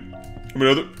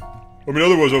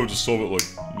 Otherwise I would just solve it like,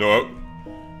 I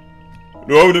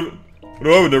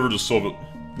would never just solve it.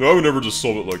 No, I would never just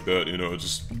solve it like that, you know,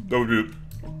 that would be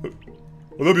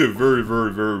that'd be a very,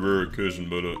 very, very rare occasion,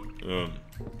 but,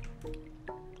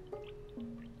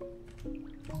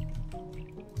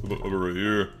 over right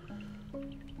here.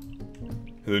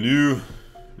 And then you,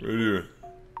 right here.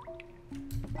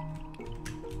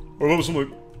 Or level something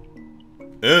like...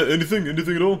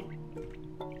 anything at all?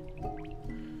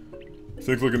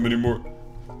 Think like a mini more...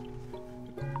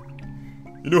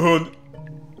 You know how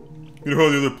in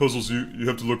the other puzzles you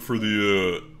have to look for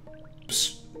the,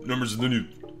 numbers and then you...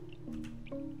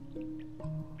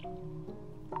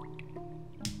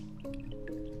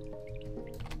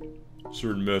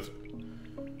 Certain meth.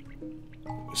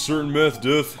 Certain meth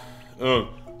death. Well,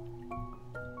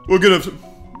 again,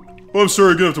 I'm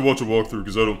sorry, I'm gonna have to watch a walkthrough,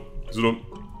 because I don't...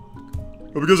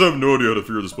 Because I have no idea how to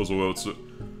figure this puzzle out, so...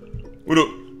 When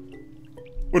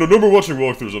a number watching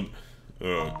walkthroughs, I'm...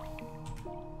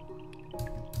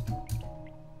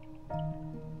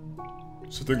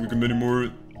 So I think we can many more...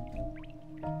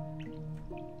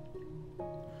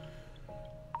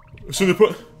 So in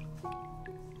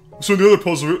the other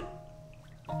puzzle...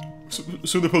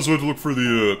 So in the puzzle, I have to look for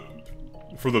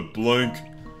the blank...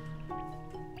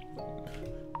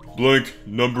 Blank,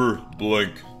 number,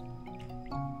 blank.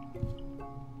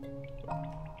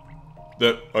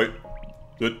 That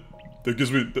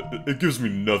gives me... It gives me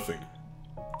nothing.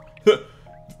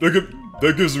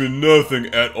 That gives me nothing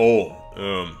at all.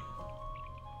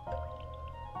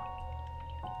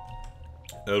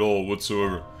 At all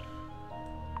whatsoever.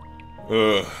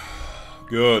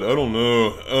 God, I don't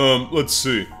know. Let's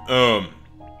see. Oh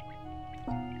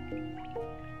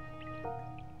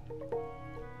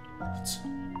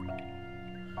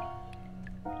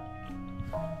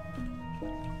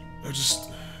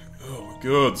my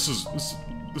God, this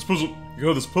puzzle.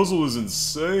 God, this puzzle is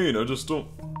insane. I don't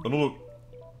know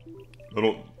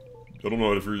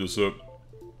how to figure this out.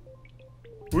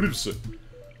 What did you say?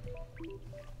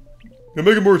 Yeah,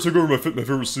 Megan Moore took over my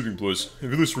favorite sleeping place. If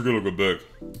you at least forget, I'll go back.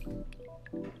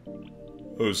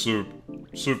 Oh, so,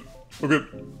 okay.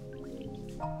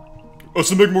 Oh,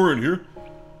 so Meg Moore in here?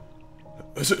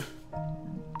 I said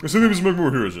maybe it's Meg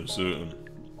Moore here, I said.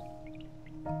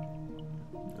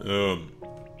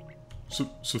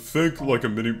 So think like a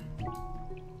mini...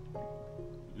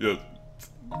 Yeah.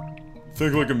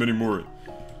 Think like a mini Moore.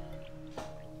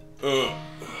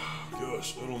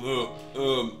 Gosh, I don't know.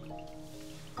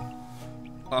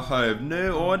 I have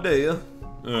no idea.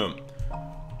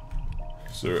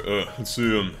 Sorry, let's see,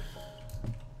 I don't know.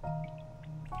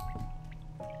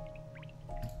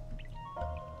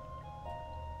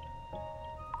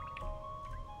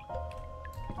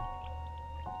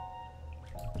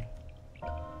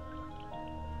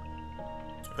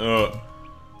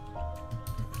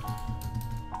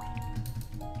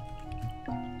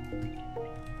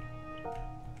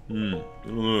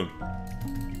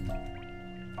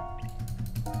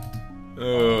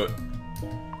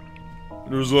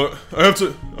 There's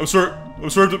I'm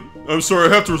sorry, I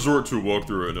have to resort to a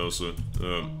walkthrough right now, so,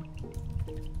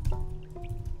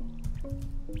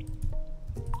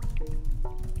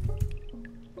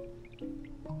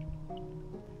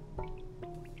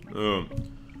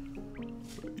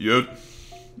 yeah,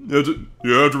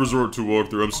 I have to resort to a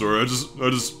walkthrough, I'm sorry,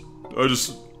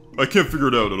 I can't figure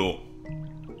it out at all.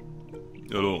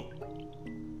 At all.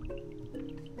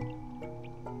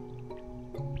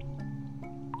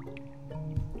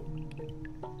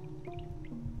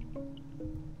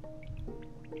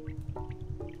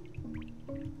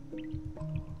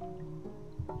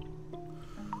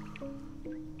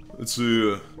 Let's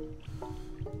see,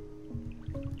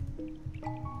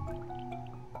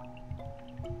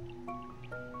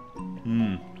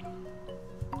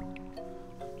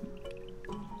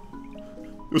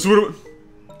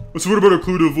 So what about a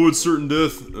clue to avoid certain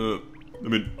death? I'm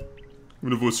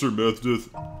gonna avoid certain math death.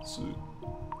 Let's see.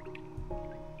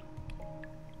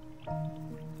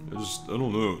 I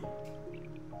don't know.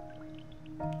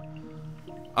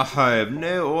 I have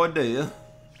no idea.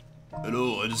 At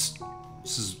all, this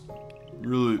is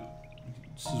really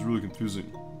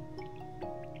confusing.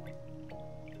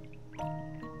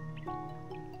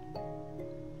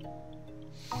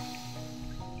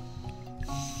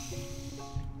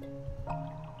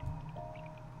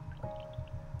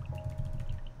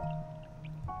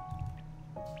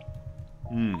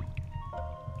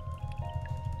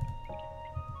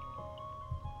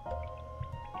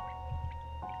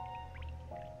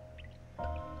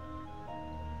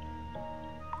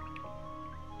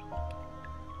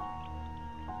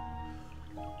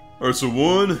 Alright, so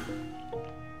 1,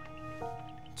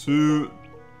 2...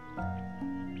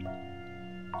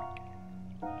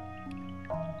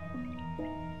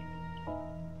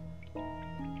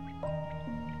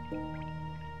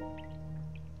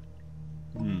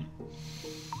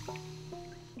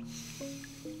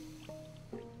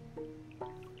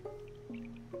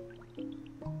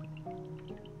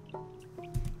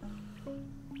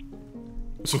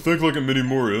 So think like a mini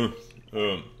more, yeah?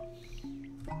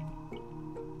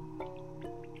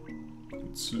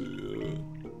 Let's see,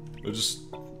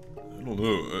 I don't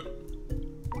know,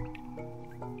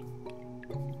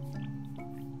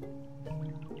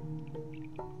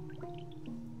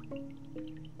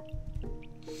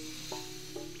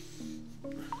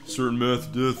 certain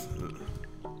math death.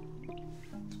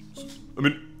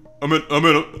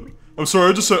 I'm sorry.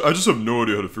 I just have no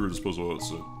idea how to figure this puzzle out.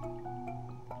 So.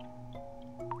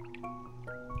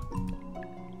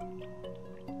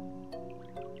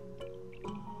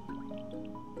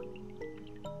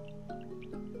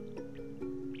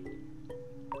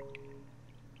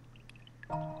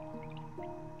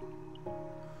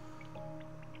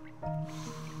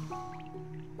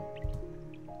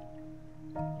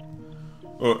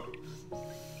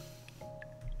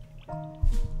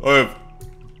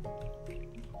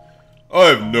 I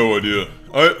have no idea.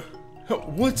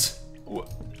 What?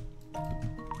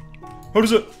 How does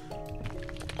that?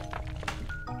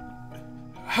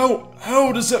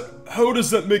 How does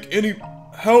that make any?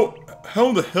 How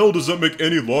in the hell does that make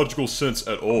any logical sense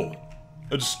at all?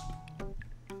 I just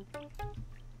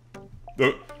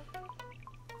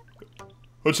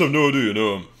have no idea, you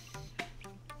know.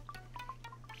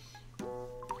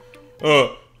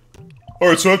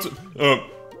 Alright, so I have to,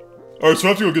 alright, so I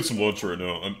have to go get some lunch right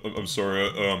now. I'm sorry,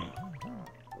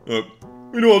 you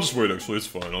know, I'll just wait, actually, it's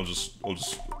fine, I'll just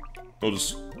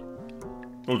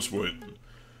wait.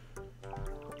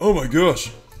 Oh my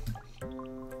gosh.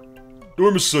 Don't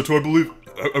worry, Mrs. Saitou,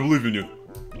 I believe in you.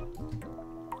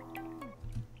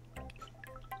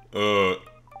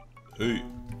 Hey.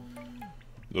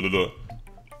 Da-da-da.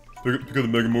 Pick up the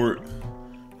Mega Mort.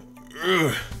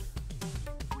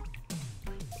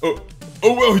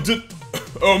 Oh wow, he did.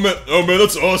 Oh man,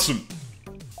 that's awesome.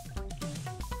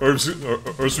 Alright, so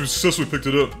we successfully picked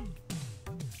it up.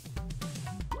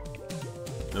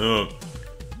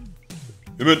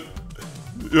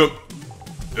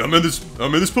 I mean,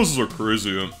 these puzzles are crazy.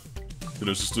 You know,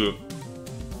 it's just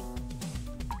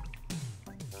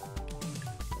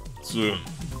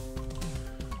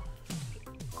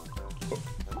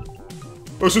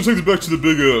Alright, so take it back to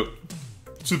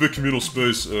the big communal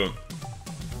space. So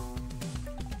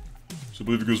I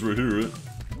believe it goes right here, right?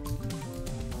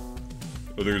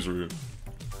 I think it's right here.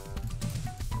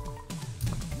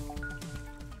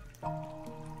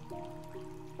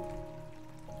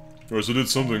 Alright, so it did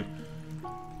something.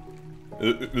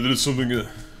 It did something, and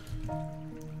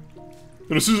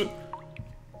as soon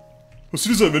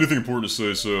as I have anything important to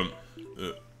say, so,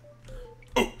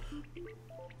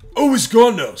 oh, he's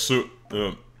gone now, so,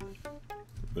 I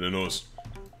didn't notice.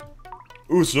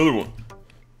 Oh, it's another one.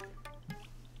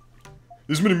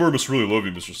 These many more must really love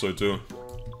you, Mr. Saitou.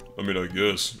 I mean, I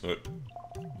guess. I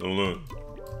don't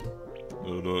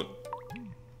know.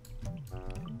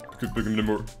 Could pick him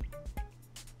more.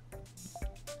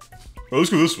 Alright, let's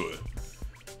go this way.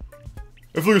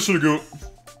 I feel like I shouldn't go.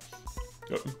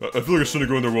 I feel like I shouldn't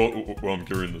go in there while I'm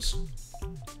carrying this.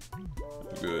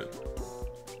 Okay.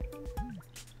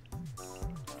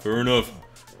 Fair enough.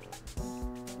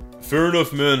 Fair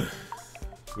enough, man.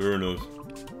 Fair enough.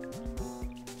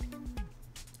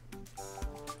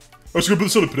 I was gonna put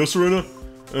this on a pedestal right now.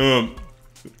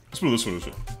 Let's put this one this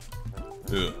way.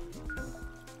 Yeah.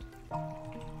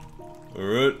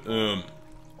 Alright,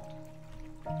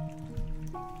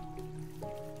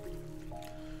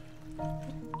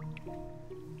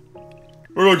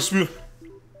 I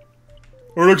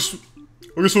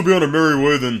guess we'll be on our merry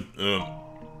way then.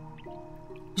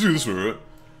 Let's go this way, right?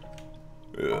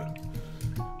 Yeah.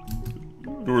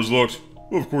 Door's locked.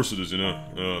 Well, of course it is, you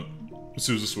know. Let's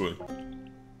see what's this way.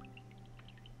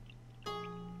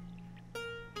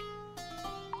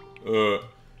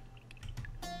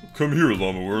 Come here,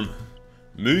 llama worm.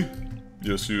 Me?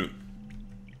 Yes, you.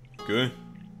 Okay.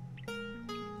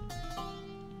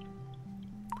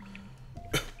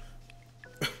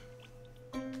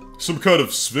 Some kind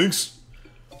of sphinx?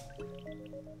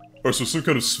 Alright, so some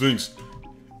kind of sphinx.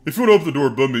 If you want to open the door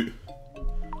above me...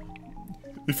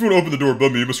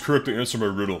 you must correctly answer my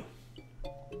riddle.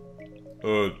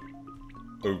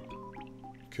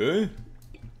 Okay?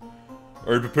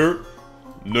 Are you prepared?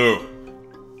 No.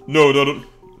 No, not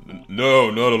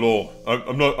at all.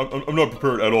 I'm not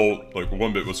prepared at all, like,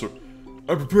 one bit whatsoever.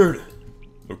 I'm prepared.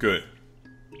 Okay.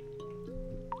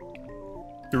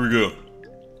 Here we go.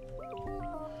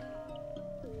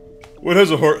 What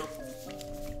has a heart?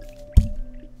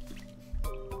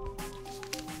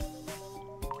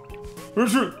 I'm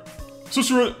sure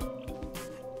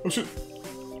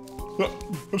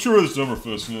I read this number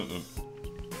first, you know.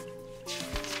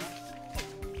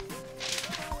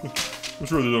 I'm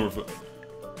sure the number first.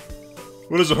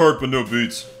 What has a heart but no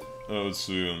beats? Let's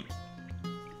see,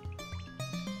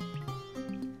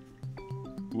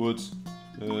 what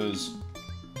has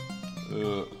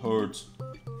a heart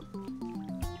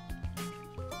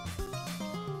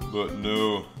but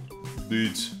no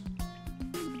beats?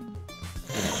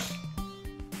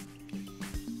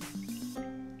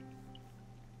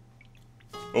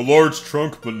 A large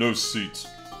trunk, but no seats.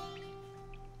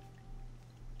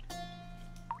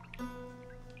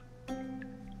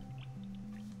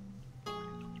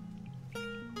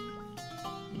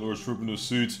 Large trunk, but no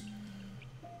seats.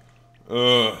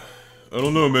 I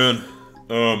don't know, man.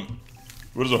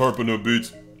 What is a heart but no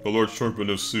beats? A large trunk but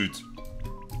no seats.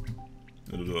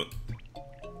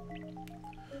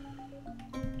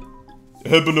 A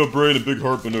head but no brain, a big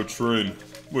heart but no train.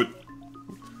 Wait.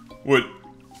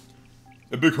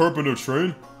 A big heart but no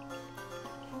train?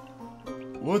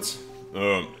 What?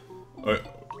 I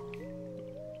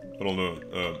don't know.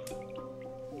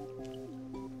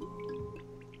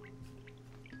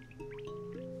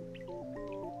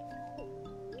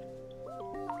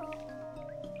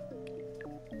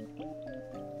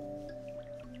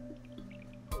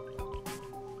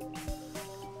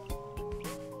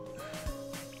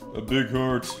 A big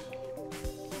heart,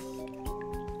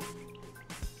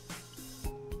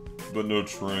 but no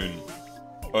train.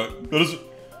 That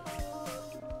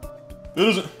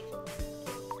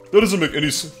doesn't make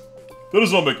any sense. That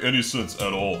does not make any sense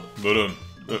at all. But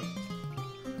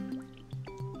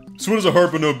so what is a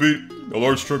heart but no beat? A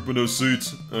large trunk but no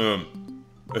seats. A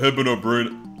head but no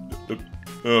brain.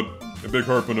 A big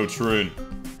heart but no train.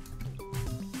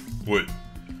 Wait.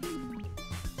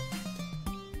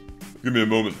 Give me a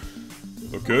moment.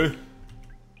 Okay.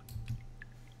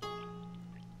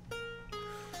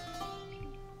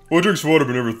 Well, drinks water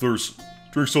but never thirsts.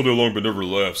 Drinks all day long but never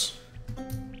laughs.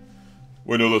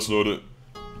 Wait, no, that's not it.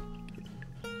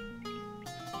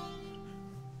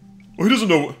 Well, he doesn't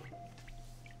know.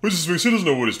 Who's this Sphinx? He doesn't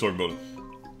know what he's talking about.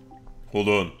 Hold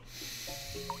on.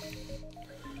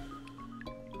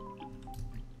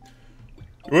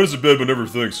 What has a bed but never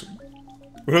thinks?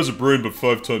 What has a brain but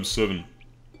 5 times 7?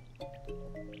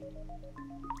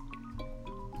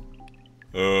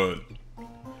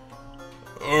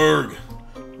 Arg.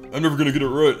 I'm never gonna get it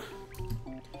right.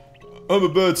 I'm a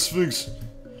bad Sphinx.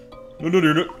 No,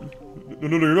 you're not.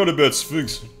 No, you're not a bad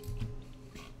Sphinx.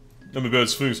 I'm a bad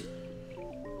Sphinx.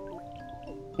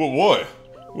 Well, why?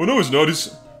 Well, no, he's not. He's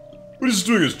just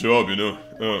doing his job, you know.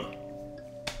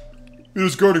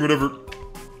 He's guarding whatever.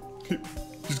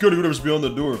 He's guarding whatever's beyond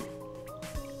that door.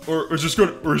 Or he's just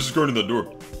guarding that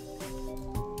door.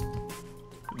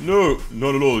 No,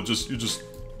 not at all. You just.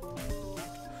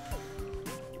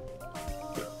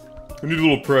 I need a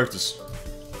little practice.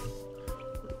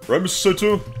 Right, Mr.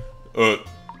 Saitou?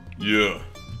 Yeah.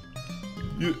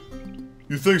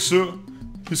 You think so?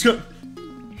 He's a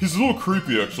little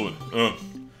creepy, actually. I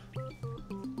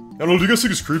don't know, do you guys think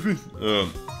he's creepy?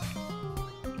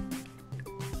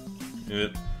 Yeah.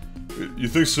 You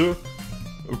think so?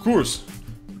 Of course.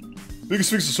 Being a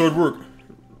Sphinx is hard work.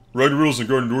 Riding riddles and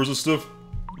guarding doors and stuff.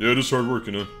 Yeah, it is hard work,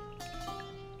 you know.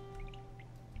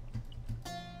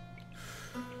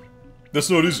 That's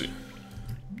not easy.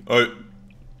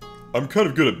 I'm kind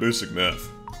of good at basic math.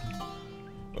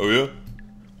 Oh yeah?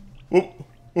 Well,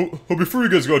 before you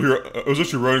guys got here, I was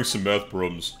actually writing some math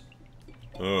problems.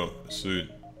 Oh, I see.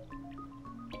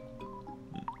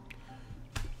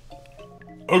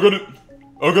 Oh god,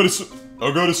 it's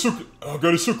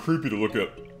so creepy to look at.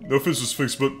 No offense to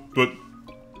Sphinx, but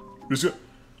he's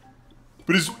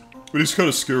kind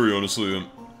of scary, honestly.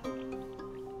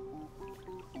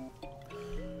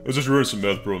 I was just writing some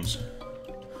math problems.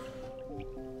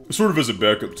 Sort of as a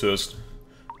backup test.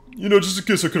 You know, just in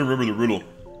case I couldn't remember the riddle.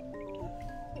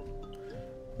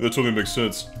 That totally makes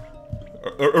sense.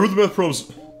 I wrote the math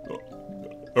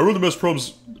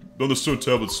problems on the stone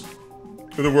tablets,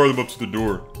 and then wired them up to the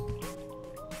door.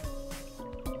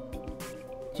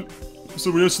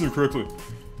 So we answered them correctly.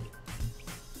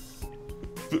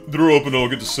 The door opened and I'll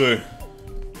get to say,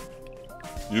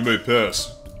 you may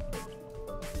pass.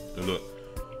 And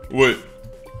wait,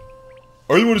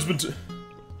 are you the one who's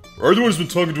been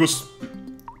talking to us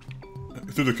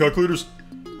through the calculators?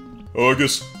 Oh, I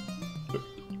guess.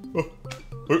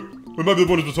 We might be the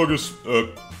one who's been talking to us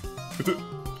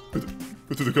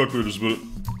through the calculators, but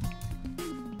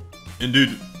indeed,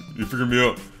 you figured me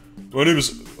out. My name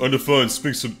is Undefined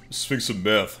Sphinx of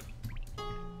Math.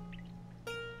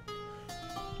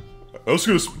 I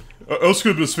also could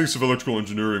have been a Sphinx of Electrical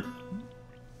Engineering.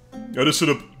 I just set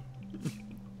up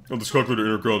on this calculator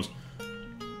intercoms.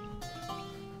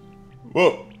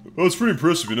 Well, it's pretty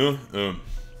impressive, you know?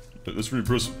 That's pretty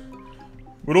impressive.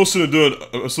 When all said and done,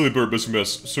 I'm still a better at basic math,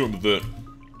 so I'm with that.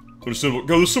 Understandable.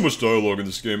 God, there's so much dialogue in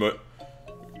this game. I'm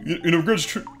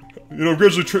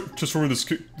gradually transforming this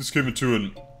cave into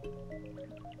an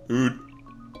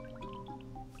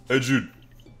Edge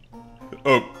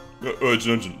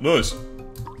engine. Nice.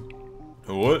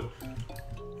 What?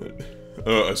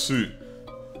 I see.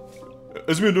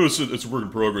 As you may notice, it's a work in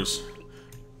progress.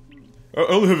 I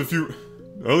only have a few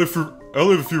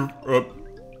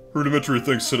rudimentary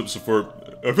things set up so far.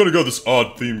 I've kind of got this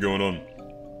odd theme going on.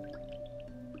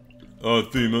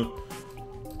 Odd theme, huh?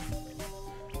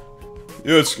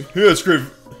 Yeah, it's great.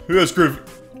 Yeah, it's great.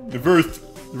 Very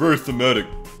thematic.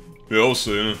 Yeah, I'll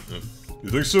say, you know. You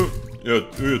think so? Yeah,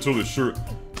 totally, sure.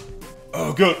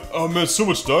 Oh god, oh man, so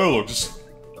much dialogue. Just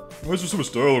why is there so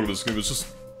much dialogue in this game? It's just.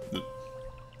 I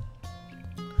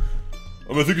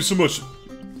mean, thank you so much.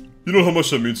 You know how much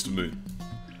that means to me.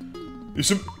 You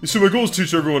see, my goal is to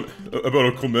teach everyone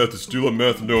about how cool math is. Do you love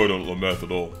math? No, I don't love math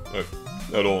at all.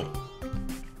 At all.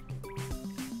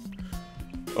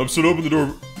 So to open the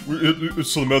door,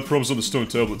 it's the math problems on the stone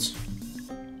tablets.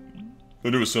 I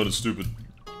knew it sounded stupid.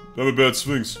 I have a bad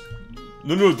swings.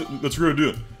 No, that's a great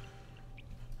idea.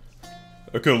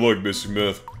 I kinda like basic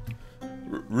math.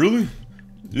 Really?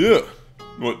 Yeah.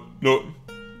 What? No,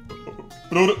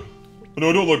 I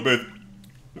don't like math.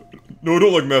 No, I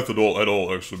don't like math at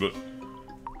all, actually, but...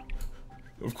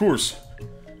 Of course.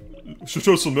 Should I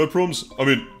try some math problems? I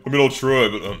mean, I'll try,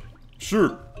 but,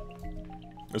 sure.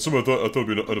 That's something I thought would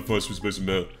be a fun sweet space of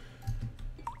math.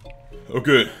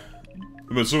 Okay.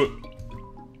 I mean, so...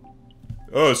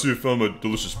 I see you found my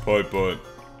delicious pie.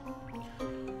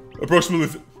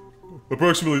 Approximately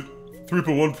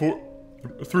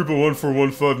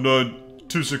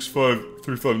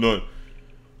 3.14159265359.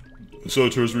 The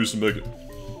Saitou's reason to make it.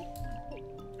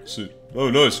 See. Oh,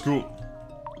 nice, cool.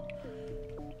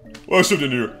 Well, I stepped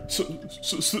in here. So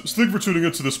thank you for tuning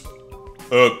into this,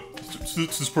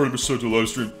 this part of the Saitou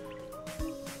livestream.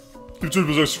 Keep tuning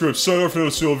to the next script. Sign off, and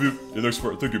I'll see all of you in the next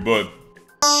part. Thank you, bye.